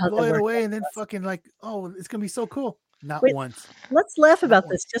 Blow it away, and then fucking like, oh, it's going to be so cool. Not once. Let's laugh about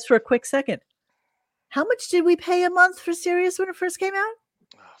this just for a quick second. How much did we pay a month for Sirius when it first came out?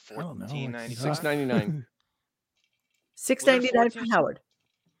 $14.99. $6.99 for Howard.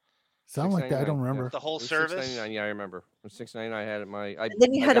 Something like that. I don't remember. The whole service. $6.99. Yeah, I remember. $6.99. I had it. And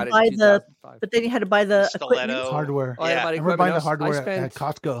then you had to buy then you had to buy the equipment. Hardware. Oh, yeah. I remember buying the hardware at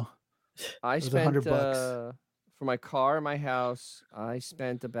Costco. I spent $100 for my car and my house. I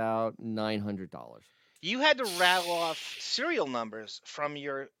spent about $900. You had to rattle off serial numbers from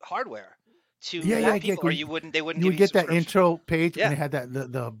your hardware to people, or they wouldn't. You would get that intro page, and it had that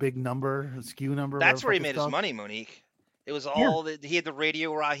the big number, SKU number. That's where he made his money, Monique. It was all he had the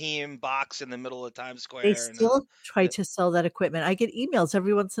Radio Raheem box in the middle of Times Square. They still try to sell that equipment. I get emails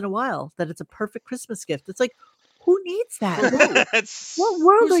every once in a while that it's a perfect Christmas gift. It's like, who needs that? What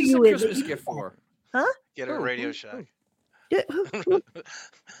world are you in? Christmas gift for? Huh? Get a Radio Shack.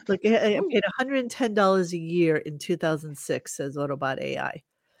 Look, I paid $110 a year in 2006, says Autobot AI.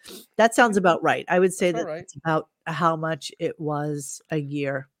 That sounds about right. I would say that's about how much it was a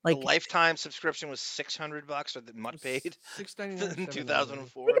year. Like the lifetime subscription was $600, or that Mutt paid in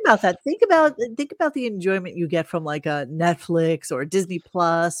 2004. Think about that. Think about the enjoyment you get from like a Netflix or Disney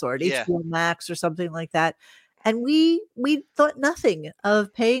Plus or an HBO Max or something like that. And we thought nothing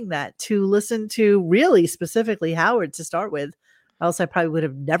of paying that to listen to really specifically Howard to start with. Else I probably would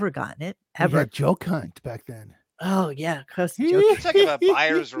have never gotten it ever. You had Joke Hunt back then. Oh yeah, talking about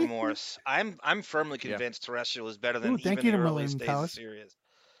buyer's remorse. I'm firmly convinced Terrestrial is better than even the earliest days of Sirius.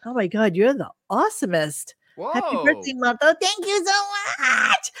 Oh my God, you're the awesomest. Whoa. Happy birthday, Monto. Thank you so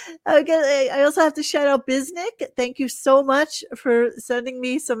much. Okay, I also have to shout out Biznick. Thank you so much for sending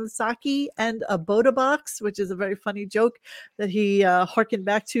me some sake and a Boda box, which is a very funny joke that he harkened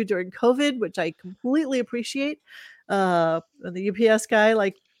back to during COVID, which I completely appreciate. The UPS guy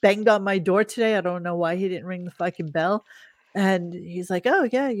banged on my door today. I don't know why he didn't ring the fucking bell. And he's like, "Oh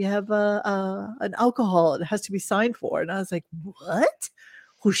yeah, you have an alcohol. It has to be signed for." And I was like, "What?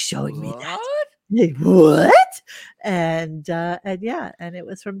 Who's showing me that?" Like, what? And yeah, and it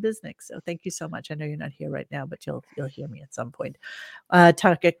was from Biznick. So thank you so much. I know you're not here right now, but you'll hear me at some point.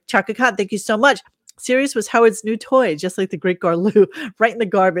 Chaka Khan, thank you so much. Sirius was Howard's new toy, just like the Great Garloo, right in the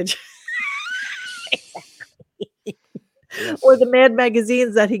garbage. Yes. Or the Mad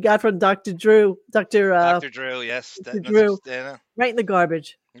magazines that he got from Dr. Drew. Dr. Drew, yes. Dr. Drew. Right in the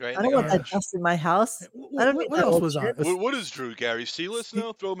garbage. Right I don't want that dust in my house. I don't what else was on? What is Drew, Gary? Sealess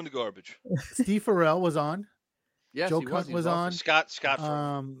now? Throw him in the garbage. Steve Farrell was on. Yes, Joe Hunt was on. Scott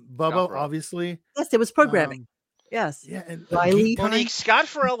Bubba, obviously. Yes, it was programming. Yes. Yeah, and Riley. Monique, Scott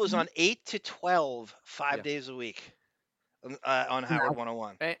Farrell was on 8 to 12, 5 days a week. On Howard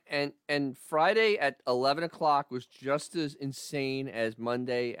 101. And Friday at 11 o'clock was just as insane as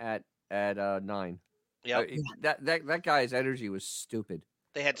Monday at 9. Yeah, that guy's energy was stupid.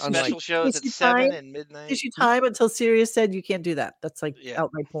 They had special shows at 7 and midnight. Gives you time until Sirius said you can't do that. That's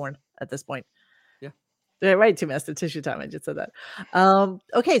outright porn at this point. Yeah, right. Too messed tissue time. I just said that.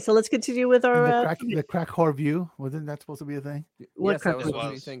 Okay, so let's continue with our the crack whore view. Wasn't that supposed to be a thing? Yes, that was supposed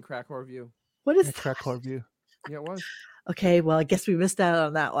to be a thing. Crack whore view. What is crack whore view? Yeah, it was. Okay, well, I guess we missed out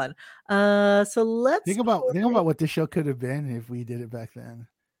on that one. So let's think about what this show could have been if we did it back then.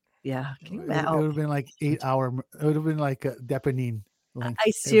 Yeah, it would have been like 8 hour. It would have been like a Depanine.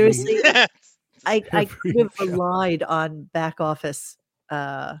 I seriously, I could have relied on back office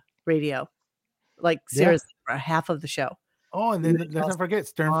radio, seriously, for half of the show. Oh, and then let's not forget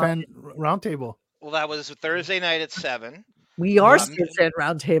Stern Fan Roundtable. Well, that was Thursday night at 7. We are Stern Fan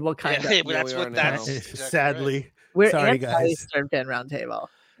Roundtable, kind of. Yeah, that's what that's exactly sadly. Right. We're sorry, guys. Stern Fan Roundtable.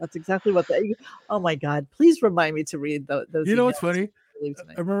 That's exactly what they. Oh my God! Please remind me to read those. You know what's funny? I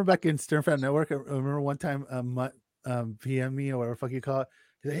remember back in Stern Fan Network. I remember one time, PM me or whatever the fuck you call it.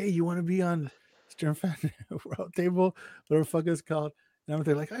 He said, "Hey, you want to be on Stern Fan Roundtable? Whatever the fuck it's called?" And I'm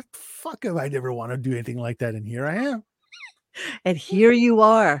there like, "Fuck if I never want to do anything like that." And here I am. And here you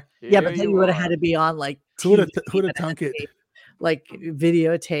are. Yeah, but then you would have had to be on who would have tunk it?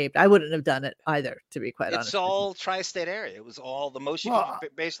 Videotaped. I wouldn't have done it either, to be quite honest. It's all tri-state area. It was all the most you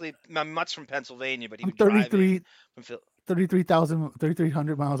could basically. Mutt's from Pennsylvania, but he would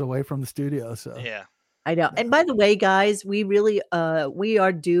 3,300 miles away from the studio. So yeah, I know. And by the way, guys, we really we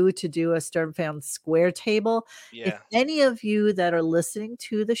are due to do a Stern Fan Square table. Yeah. If any of you that are listening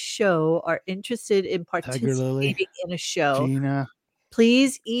to the show are interested in participating in a show, Gina,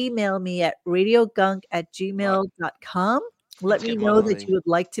 please email me at radiogunk@gmail.com. Let me know that you would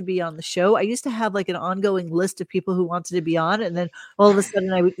like to be on the show. I used to have an ongoing list of people who wanted to be on, and then all of a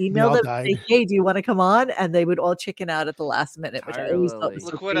sudden I would email them and say, "Hey, do you want to come on?" And they would all chicken out at the last minute, which I always thought was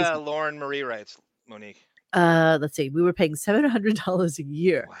Look what Lauren Marie writes, Monique. Let's see. We were paying $700 a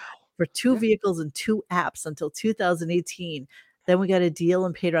year for 2 vehicles and 2 apps until 2018. Then we got a deal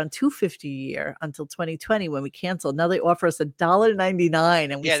and paid around $250 a year until 2020 when we canceled. Now they offer us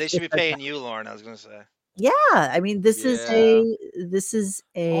 $1.99, and they should be paying you, Lauren. I was going to say. Yeah, I mean, this is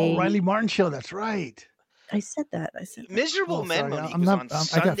a Riley Martin show. That's right. I said that. Miserable Men. Monique, was on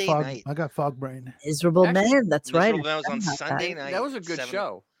Sunday night. I got fog brain. Miserable Men. That's right. Miserable Men was on Sunday night. That was a good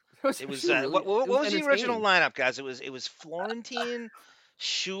show. It was. What was the original lineup, guys? It was Florentine,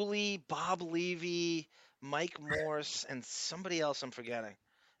 Shuley, Bob Levy, Mike Morse, and somebody else I'm forgetting.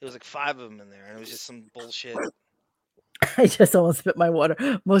 It was 5 of them in there, and it was just some bullshit. I just almost spit my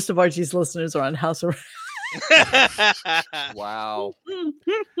water. Most of Archie's listeners are on house arrest. Wow.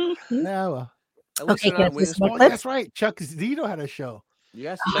 Yeah, well. That's right. Chuck Zito had a show.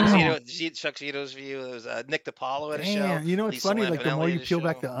 Yes. Chuck Zito's View. There was Nick DiPaolo at a show. You know what's funny? The more you peel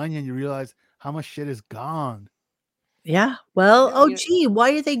back the onion, you realize how much shit is gone. Yeah. Well, gee,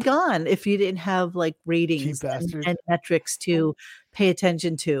 why are they gone if you didn't have ratings and metrics to pay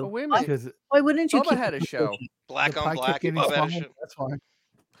attention to? Well, wait a minute. Why wouldn't you Bubba had a show? Black on Black. Bubba had a show. That's fine.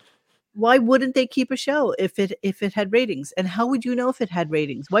 Why wouldn't they keep a show if it had ratings? And how would you know if it had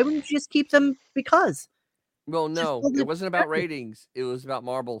ratings? Why wouldn't you just keep them because? Well, no, it wasn't about ratings. It was about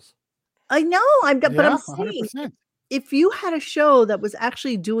marbles. I know. But I'm saying, 100%. if you had a show that was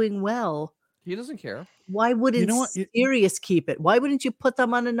actually doing well, he doesn't care. Why wouldn't Sirius keep it? Why wouldn't you put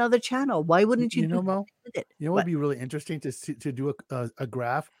them on another channel? Why wouldn't you? Mo? You know what would be really interesting to do a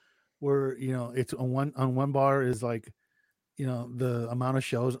graph where it's on one bar is like the amount of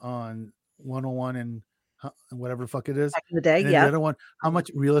shows on 101 and whatever the fuck it is back in the day, and the other one how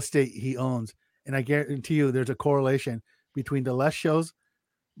much real estate he owns, and I guarantee you there's a correlation between the less shows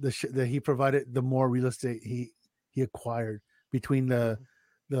that he provided, the more real estate he acquired, between the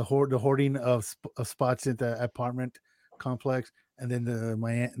hoarding of spots at the apartment complex and then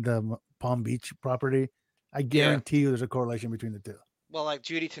the Palm Beach property. I guarantee you there's a correlation between the two. Well, like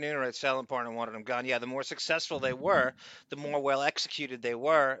Judy Tenuta at Silent Partner wanted them gone. Yeah, the more successful they were, the more well executed they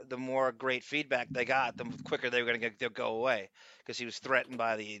were, the more great feedback they got, the quicker they were going to go away, because he was threatened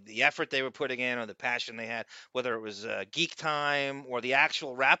by the effort they were putting in or the passion they had, whether it was Geek Time or the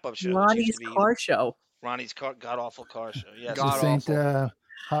actual wrap-up show. Ronnie's car show. Ronnie's god-awful car show. Yes. Hot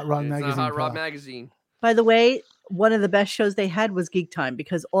Rod Magazine. It's not Hot Rod Magazine. By the way, one of the best shows they had was Geek Time,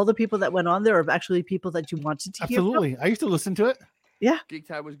 because all the people that went on there are actually people that you wanted to hear from. Absolutely. I used to listen to it. Yeah. Geek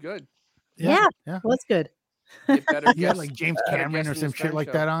Time was good. Yeah. Well, it's good. Yeah, like James Cameron or some shit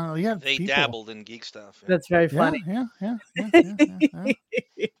like that on. Yeah, they dabbled in geek stuff. Yeah. That's very funny. Yeah.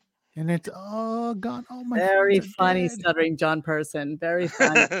 And it's gone. Oh my! Very funny, stuttering John Person. Very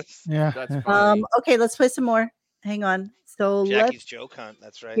funny. Yeah. That's funny. Okay, let's play some more. Hang on. So Jackie's joke hunt.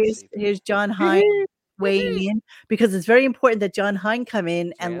 That's right. Here's John Hein weighing in, because it's very important that John Hein come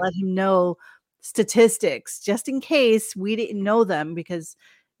in and let him know statistics, just in case we didn't know them, because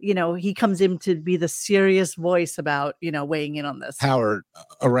he comes in to be the serious voice about weighing in on this. Howard,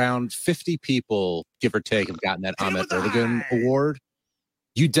 around 50 people, give or take, have gotten that Ahmet Ertegun award.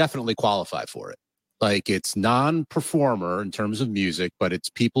 You definitely qualify for it. Like, it's non-performer in terms of music, but it's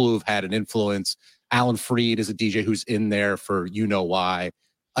people who've had an influence. Alan Freed is a DJ who's in there for why,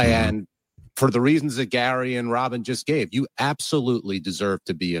 and for the reasons that Gary and Robin just gave, you absolutely deserve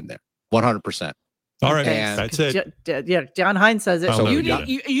to be in there. 100%. All right, and that's it. John Hein says it. So you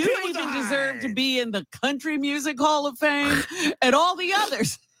even deserve to be in the Country Music Hall of Fame and all the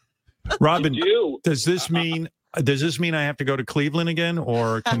others. Robin, does this mean I have to go to Cleveland again,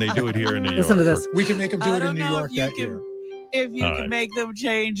 or can they do it here in New York? Listen to this. We can make them do it in New York that year. If you can make them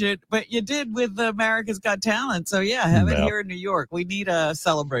change it, but you did with America's Got Talent, so have it here in New York. We need a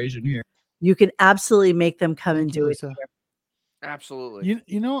celebration here. You can absolutely make them come and do it here. Absolutely.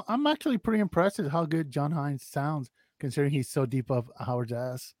 I'm actually pretty impressed with how good John Hein sounds, considering he's so deep up Howard's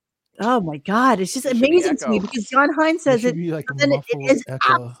ass. Oh my God, it's just amazing to me, because John Hein says it, like and it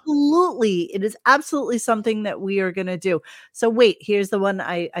is absolutely something that we are going to do. So wait, here's the one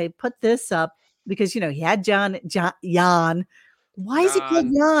I put this up because he had Jan. Why is he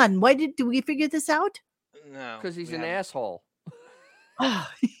called Jan? Do we figure this out? No, because he's an asshole.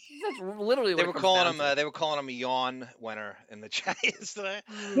 That's literally they were calling him. They were calling him a yawn winner in the chat yesterday.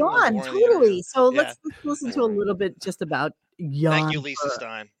 Yawn, totally. So let's listen to a little bit just about yawn. Thank you, Lisa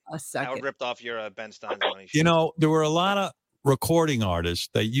Stein. A second. I ripped off your Ben Stein's money. There were a lot of recording artists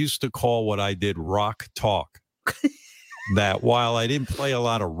that used to call what I did rock talk. That while I didn't play a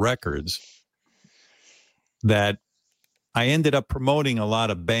lot of records, that I ended up promoting a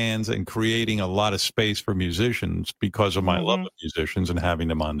lot of bands and creating a lot of space for musicians because of my love of musicians and having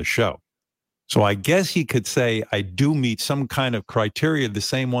them on the show. So I guess you could say I do meet some kind of criteria, the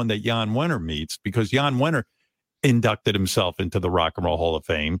same one that Jan Wenner meets, because Jan Wenner inducted himself into the Rock and Roll Hall of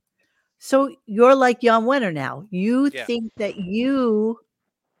Fame. So you're like Jan Wenner now. You think that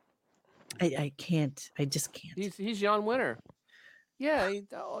I can't. I just can't. He's Jan Wenner. Yeah,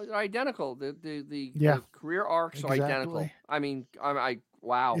 they're identical. The career arcs are identical. I mean,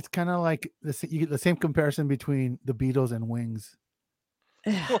 wow. It's kind of like you get the same comparison between the Beatles and Wings.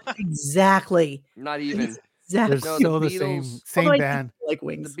 Exactly. Not even. They're still the same band. Like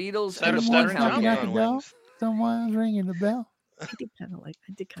Wings. The Beatles. Someone's knocking at the bell. Someone's ringing the bell. I did kind of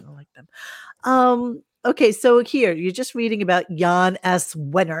like them. Okay, so here you're just reading about Jan S.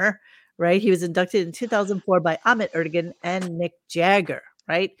 Wenner. Right, he was inducted in 2004 by Ahmet Ertegun and Mick Jagger.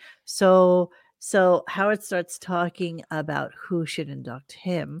 Right, so Howard starts talking about who should induct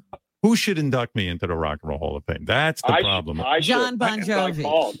him. Who should induct me into the Rock and Roll Hall of Fame? That's the problem. John Bon Jovi.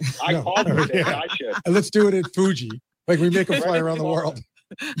 I called I should. And let's do it at Fuji. Like we make them fly around the world.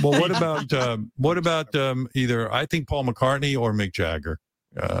 Well, what about either I think Paul McCartney or Mick Jagger?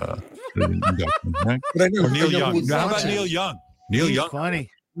 Or Neil Young. How about Neil Young? Neil Young.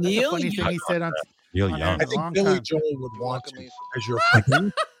 Funny. Neil funny thing he said on Neil Young. I think Billy Joel would want to as your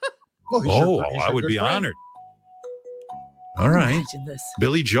friend. I would be honored. All right. Imagine this.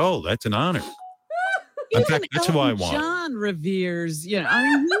 Billy Joel. That's an honor. In fact, that's who I want. John reveres,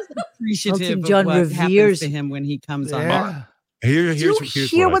 I mean, he's appreciative John of what happens to him when he comes on. Here's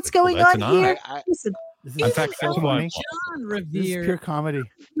hear what's going on here? Listen, in fact, that's who I want. John This is reveres. pure comedy.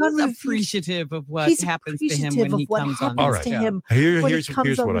 He's appreciative of what happens to him when he comes on. All right. Here's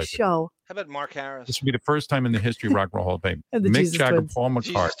what I show. How about Mark Harris? This will be the first time in the history of Rock and Roll Hall of Fame. And the Mick Jesus Jagger, Twins. Paul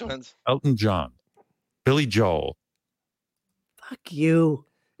Jesus McCartney, Twins. Elton John, Billy Joel. Fuck you.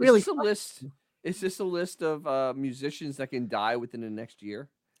 Really? Is this a list of musicians that can die within the next year?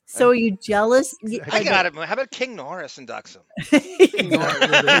 So are you jealous? I got it. How about King Norris inducts him?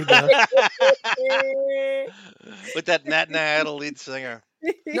 With that Matt Nadal lead singer.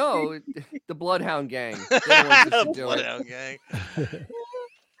 No, the Bloodhound Gang. They're the ones that should do it. Bloodhound Gang.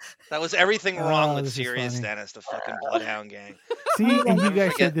 That was everything wrong with Sirius Dennis, the fucking Bloodhound Gang. See, and you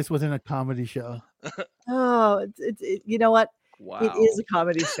guys said this wasn't a comedy show. Oh, you know what? Wow. It is a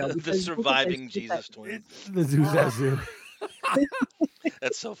comedy show. The surviving Jesus Twins. The Zoo.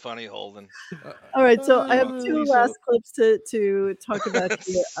 That's so funny, Holden. All right, so I have two last clips to talk about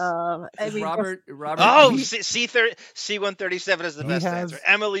here. I mean, Robert. Oh, C137 is the best answer.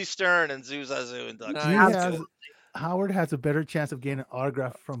 Emily Stern and Zuzazu induction. Howard has a better chance of getting an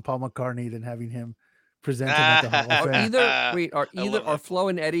autograph from Paul McCartney than having him present him at the Hall of Fame. Are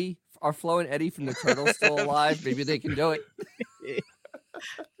Flo and Eddie from the Turtles still alive? Maybe they can do it.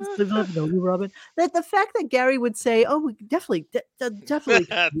 Robin. The fact that Gary would say, "Oh, we definitely." Tim.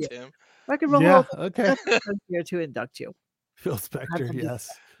 Rock and Roll Hall of Fame, here to induct you. Phil Spector, yes.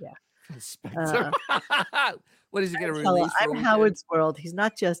 Yeah. Phil Spector. What is he going to release? I'm Howard's World. He's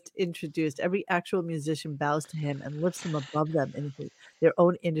not just introduced. Every actual musician bows to him and lifts him above them in their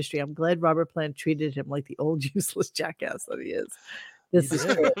own industry. I'm glad Robert Plant treated him like the old useless jackass that he is. This is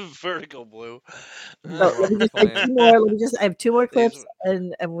true. Vertical Blue. So let me just say two more. I have two more clips,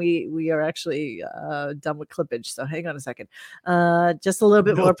 and we are actually done with clippage. So hang on a second. Just a little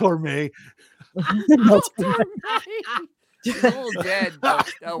bit more. Poor May. No, He's a little dead,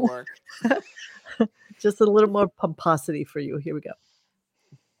 but that'll work. Just a little more pomposity for you. Here we go.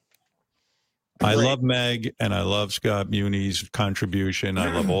 I love Meg and I love Scott Muni's contribution.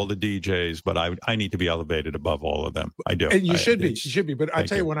 I love all the DJs, but I need to be elevated above all of them. I do. And you should be. You should be. But I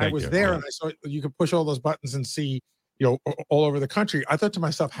tell you, when I was there and I saw you could push all those buttons and see, all over the country, I thought to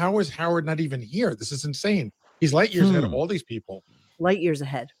myself, how is Howard not even here? This is insane. He's light years ahead of all these people. Light years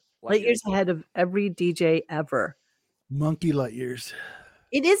ahead. Light years ahead of every DJ ever. Monkey light years.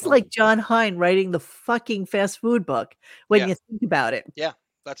 It is like John Hine writing the fucking fast food book when you think about it. Yeah,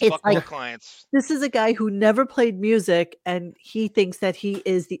 that's fuck like, clients. This is a guy who never played music, and he thinks that he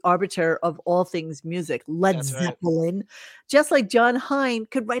is the arbiter of all things music. Led Zeppelin. Just like John Hine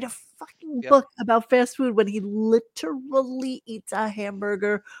could write a fucking book about fast food when he literally eats a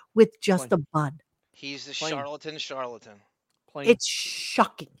hamburger with just a bun. He's the charlatan. It's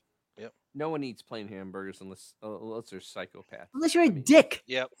shocking. No one eats plain hamburgers unless they're psychopaths. Unless you're a dick.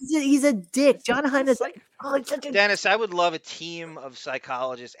 Yep. He's a dick. John Hine is like, Dennis, I would love a team of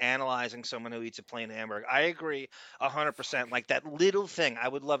psychologists analyzing someone who eats a plain hamburger. I agree 100%. Like that little thing, I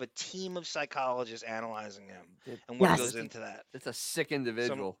would love a team of psychologists analyzing him and what goes into that. It's a sick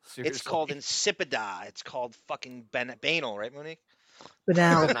individual. It's called insipida. It's called fucking banal, right, Monique?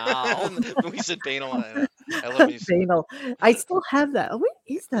 Banal. We said banal. I love you. Banal. I still have that. Oh, where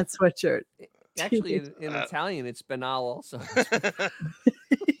is that sweatshirt? Actually, in Italian, it's banal also.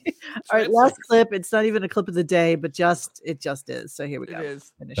 All right, last clip. It's not even a clip of the day, but it just is. So here we go. It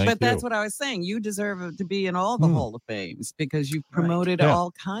is. But that's what I was saying. You deserve to be in all the Hall of Fames because you promoted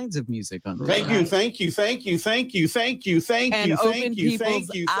all kinds of music on. Thank you.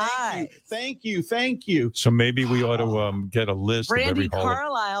 So maybe we ought to get a list Brandy of every Hall of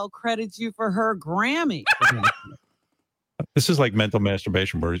Carlisle credits you for her Grammy. This is like mental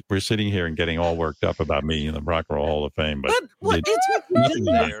masturbation. We're sitting here and getting all worked up about me in the Rock and Roll Hall of Fame. But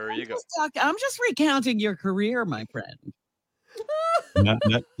there you go. I'm just recounting your career, my friend.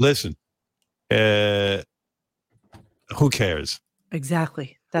 Listen, who cares?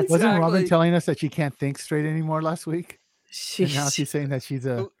 Exactly. Wasn't Robin telling us that she can't think straight anymore last week? And now she's saying that she's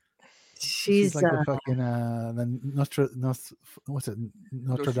like the fucking Nostradamus?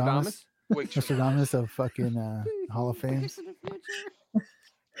 Nostradamus of fucking Hall of Fame.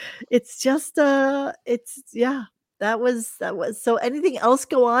 It's just that was so. Anything else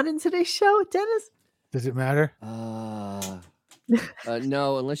go on in today's show, Dennis? Does it matter? No,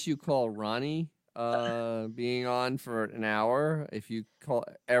 unless you call Ronnie being on for an hour. If you call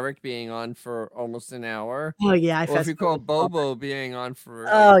Eric being on for almost an hour. Oh yeah, or if you call Bobo being on for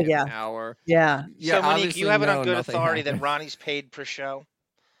an hour. Yeah. So Monique, you have it on good authority that Ronnie's paid per show.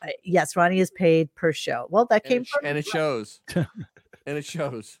 Yes, Ronnie is paid per show. Well, that came from and it shows. And it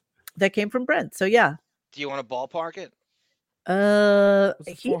shows. That came from Brent. So yeah. Do you want to ballpark it?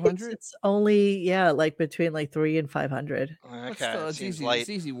 It's only like between like 300 and 500. Okay, it's easy. It's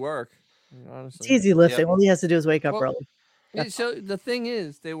easy work. Honestly, it's easy lifting. All he has to do is wake up early. So the thing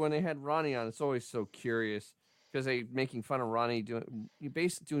is, when they had Ronnie on, it's always so curious because they making fun of Ronnie doing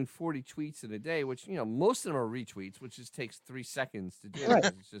 40 tweets in a day, which most of them are retweets, which just takes 3 seconds to do. Right.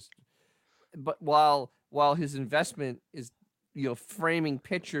 It's just, but while his investment is framing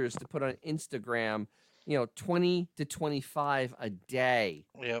pictures to put on Instagram, 20 to 25 a day.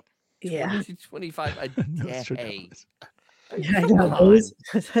 Yep. 20 to 25 a day. Yeah, I know.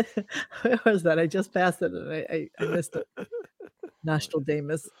 Where was that? I just passed it and I missed it.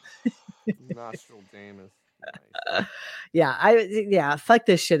 Nostradamus. Nostradamus. Nice. Fuck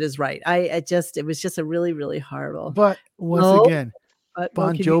this shit is right. It was just a really, really horrible. But once again,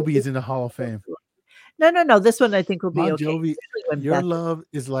 Bon Jovi is in the Hall of Fame. No. This one I think will be Bon okay. Jovi, your love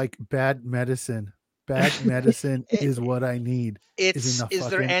is like bad medicine. Bad medicine is what I need. Is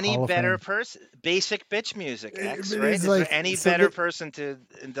there any better person? Basic bitch music, X, right? Is there any better person to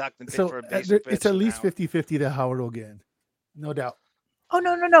induct and pick for a basic bitch? It's at least 50-50 that Howard will get. No doubt. Oh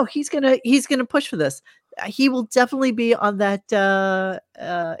no. He's gonna push for this. He will definitely be on that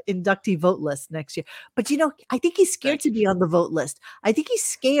inductee vote list next year. But I think he's scared to be on the vote list. I think he's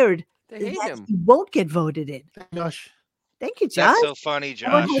scared they hate him. He won't get voted in. Gosh. Thank you, Josh. That's so funny,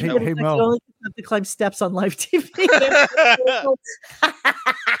 Josh. Hey, Mo. You only have to climb steps on live TV.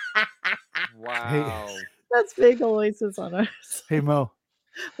 Wow. That's big Oasis on ours. Hey, Mo.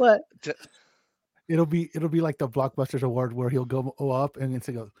 What? It'll be like the Blockbusters Award where he'll go up and it's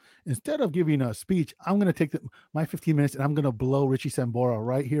go, instead of giving a speech, I'm going to take my 15 minutes and I'm going to blow Richie Sambora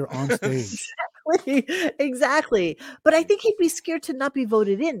right here on stage. Exactly. But I think he'd be scared to not be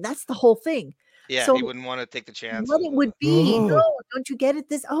voted in. That's the whole thing. Yeah, so he wouldn't want to take the chance. What it would be? No, don't you get it?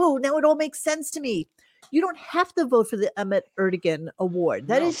 Now it all makes sense to me. You don't have to vote for the Emmett Erdogan Award.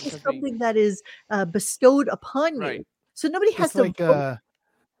 That is just something that is bestowed upon you. So nobody has to vote.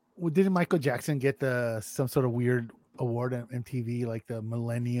 Didn't Michael Jackson get some sort of weird award on MTV, like the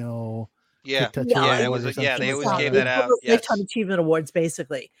Millennial? Yeah, they always gave that out. Lifetime Achievement Awards,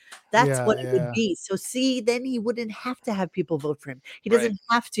 basically. That's what it would be. So then he wouldn't have to have people vote for him. He doesn't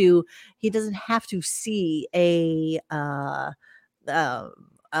have to. He doesn't have to see a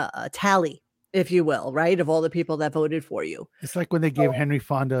tally, if you will, right, of all the people that voted for you. It's like when they gave Henry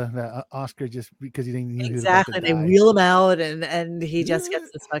Fonda the Oscar just because he didn't exactly. They wheel him out, and he just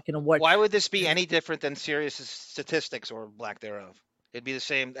gets this fucking award. Why would this be any different than Sirius Statistics or lack thereof? It'd be the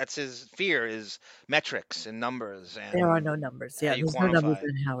same. That's his fear: is metrics and numbers. And there are no numbers. Yeah, there's no numbers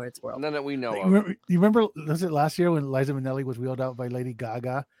in Howard's world. None that we know of. You remember? Was it last year when Liza Minnelli was wheeled out by Lady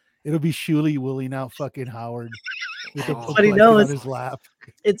Gaga? It'll be Shuli wheeling out fucking Howard. What he knows. On his lap.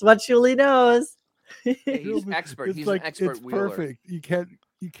 It's what Shuli knows. He's expert. He's an expert it's wheeler. Perfect. You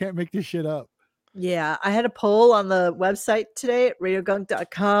can't make this shit up. Yeah, I had a poll on the website today at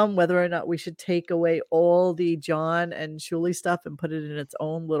radiogunk.com whether or not we should take away all the John and Shuli stuff and put it in its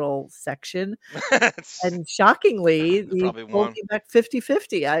own little section. And shockingly, the poll came back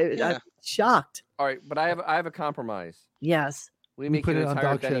 50-50. I'm shocked. All right, but I have a compromise. Yes. We make an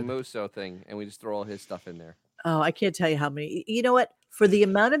entire Benny Musso thing and we just throw all his stuff in there. Oh, I can't tell you how many. You know what? For the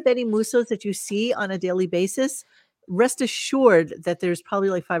amount of Benny Mussos that you see on a daily basis, rest assured that there's probably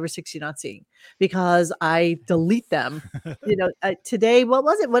like 5 or 6 you're not seeing because I delete them. Today, what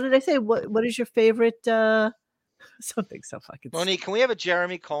was it? What did I say? What is your favorite? Something so fucking. Monique, can we have a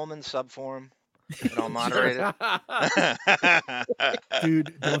Jeremy Coleman subforum? And I'll moderate it.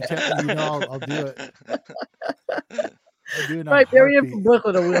 Dude, don't tell me. I'll do it. I'll do it right, Barry from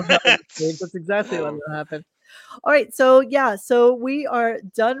Brooklyn. That's exactly what will happen. All right, so we are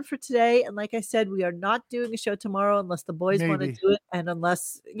done for today, and like I said, we are not doing a show tomorrow unless the boys want to do it, and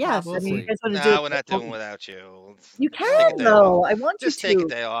unless you guys want to do it. No, we're not doing it without you. You can though. I want just you to take a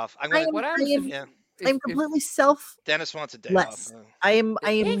day off. I'm completely self. Dennis wants a day off. I am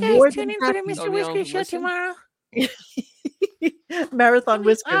hey guys, more tune than in for the happy. Mr. Whiskers show tomorrow. Marathon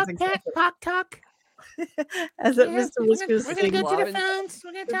Whiskers. Pop talk. As Mr. Whiskers. We're gonna go to the phones.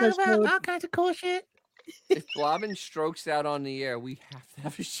 We're gonna talk about all kinds of cool shit. If Blobbin strokes out on the air, we have to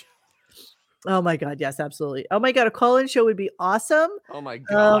have a show. Oh my God, yes, absolutely. Oh my God, a call-in show would be awesome. Oh my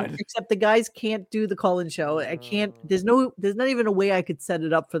God. Except the guys can't do the call-in show. I can't. There's not even a way I could set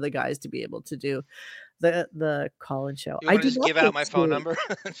it up for the guys to be able to do the call-in show. I just give out my phone number,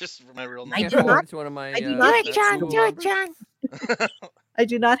 just my real number. I do not. To one of my, Do it, John. Do it, John. I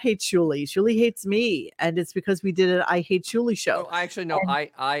do not hate Shuli. Shuli hates me, and it's because we did an I Hate Shuli show. I actually no,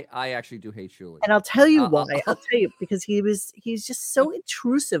 I actually do hate Shuli, and I'll tell you why. I'll tell you because he's just so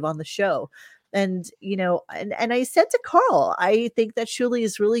intrusive on the show, and and I said to Carl, I think that Shuli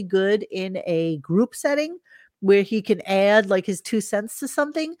is really good in a group setting where he can add like his 2 cents to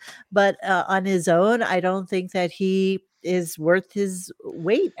something, but on his own, I don't think that he is worth his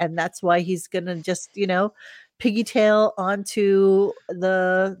weight, and that's why he's gonna just piggytail onto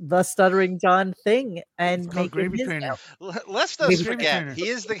the Stuttering John thing and make it his now. Let's not forget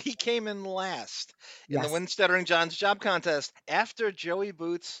he came in last in the Win Stuttering John's job contest after Joey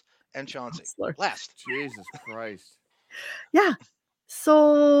Boots and Chauncey. Last. Jesus Christ. Yeah.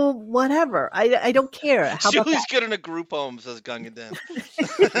 So whatever. I don't care. How about Julie's good in a group home, says Gunga Din.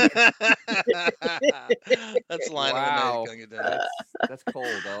 That's line of the night, Gunga Din. That's cold.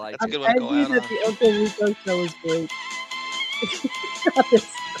 I like it. That's a good one to go out that the Uncle Rico show is great.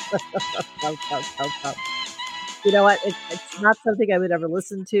 You know what? It's not something I would ever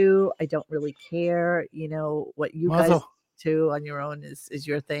listen to. I don't really care. What you guys do on your own is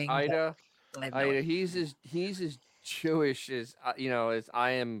your thing. Ida, he's as Jewish as as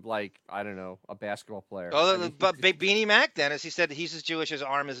I am, like, I don't know, a basketball player. But Beanie Mac, Dennis, he said he's as Jewish as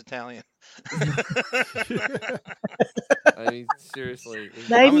Arm is Italian. I mean, seriously.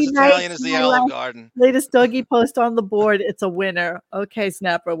 I'm as Italian as the Olive Garden. Latest doggy post on the board. It's a winner. Okay,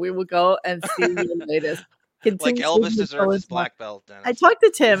 Snapper, we will go and see the latest. Like Elvis deserves his black belt, Dennis. I talked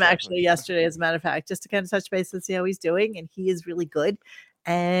to Tim actually yesterday, as a matter of fact, just to kind of touch base and see how he's doing, and he is really good.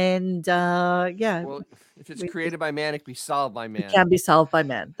 And well, if it's created by man, it can be solved by man. It can be solved by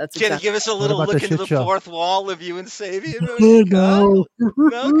man. That's Can you give us a little look into the fourth wall of you and Sabian? No,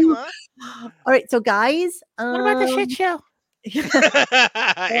 come on. All right, so guys, what about the shit show?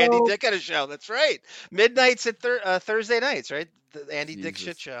 Andy Dick had a show. That's right. Midnights at Thursday nights, right? The Andy Dick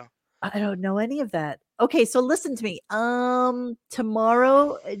shit show. I don't know any of that. Okay, so listen to me.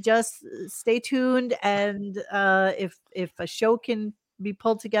 Tomorrow, just stay tuned, and if a show can be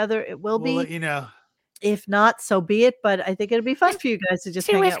pulled together, it will be. We'll let you know. If not, so be it. But I think it'll be fun for you guys to just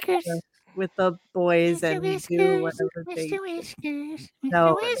hang out with the boys and do whatever they.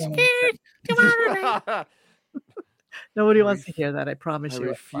 No, tomorrow night. Nobody wants to hear that. I promise you. I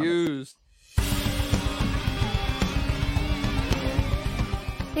refuse.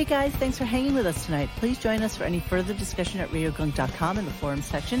 Hey guys, thanks for hanging with us tonight. Please join us for any further discussion at RadioGunk.com in the forum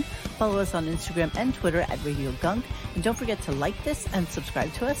section. Follow us on Instagram and Twitter at Radio Gunk. And don't forget to like this and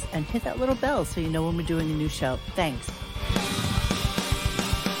subscribe to us and hit that little bell so you know when we're doing a new show. Thanks.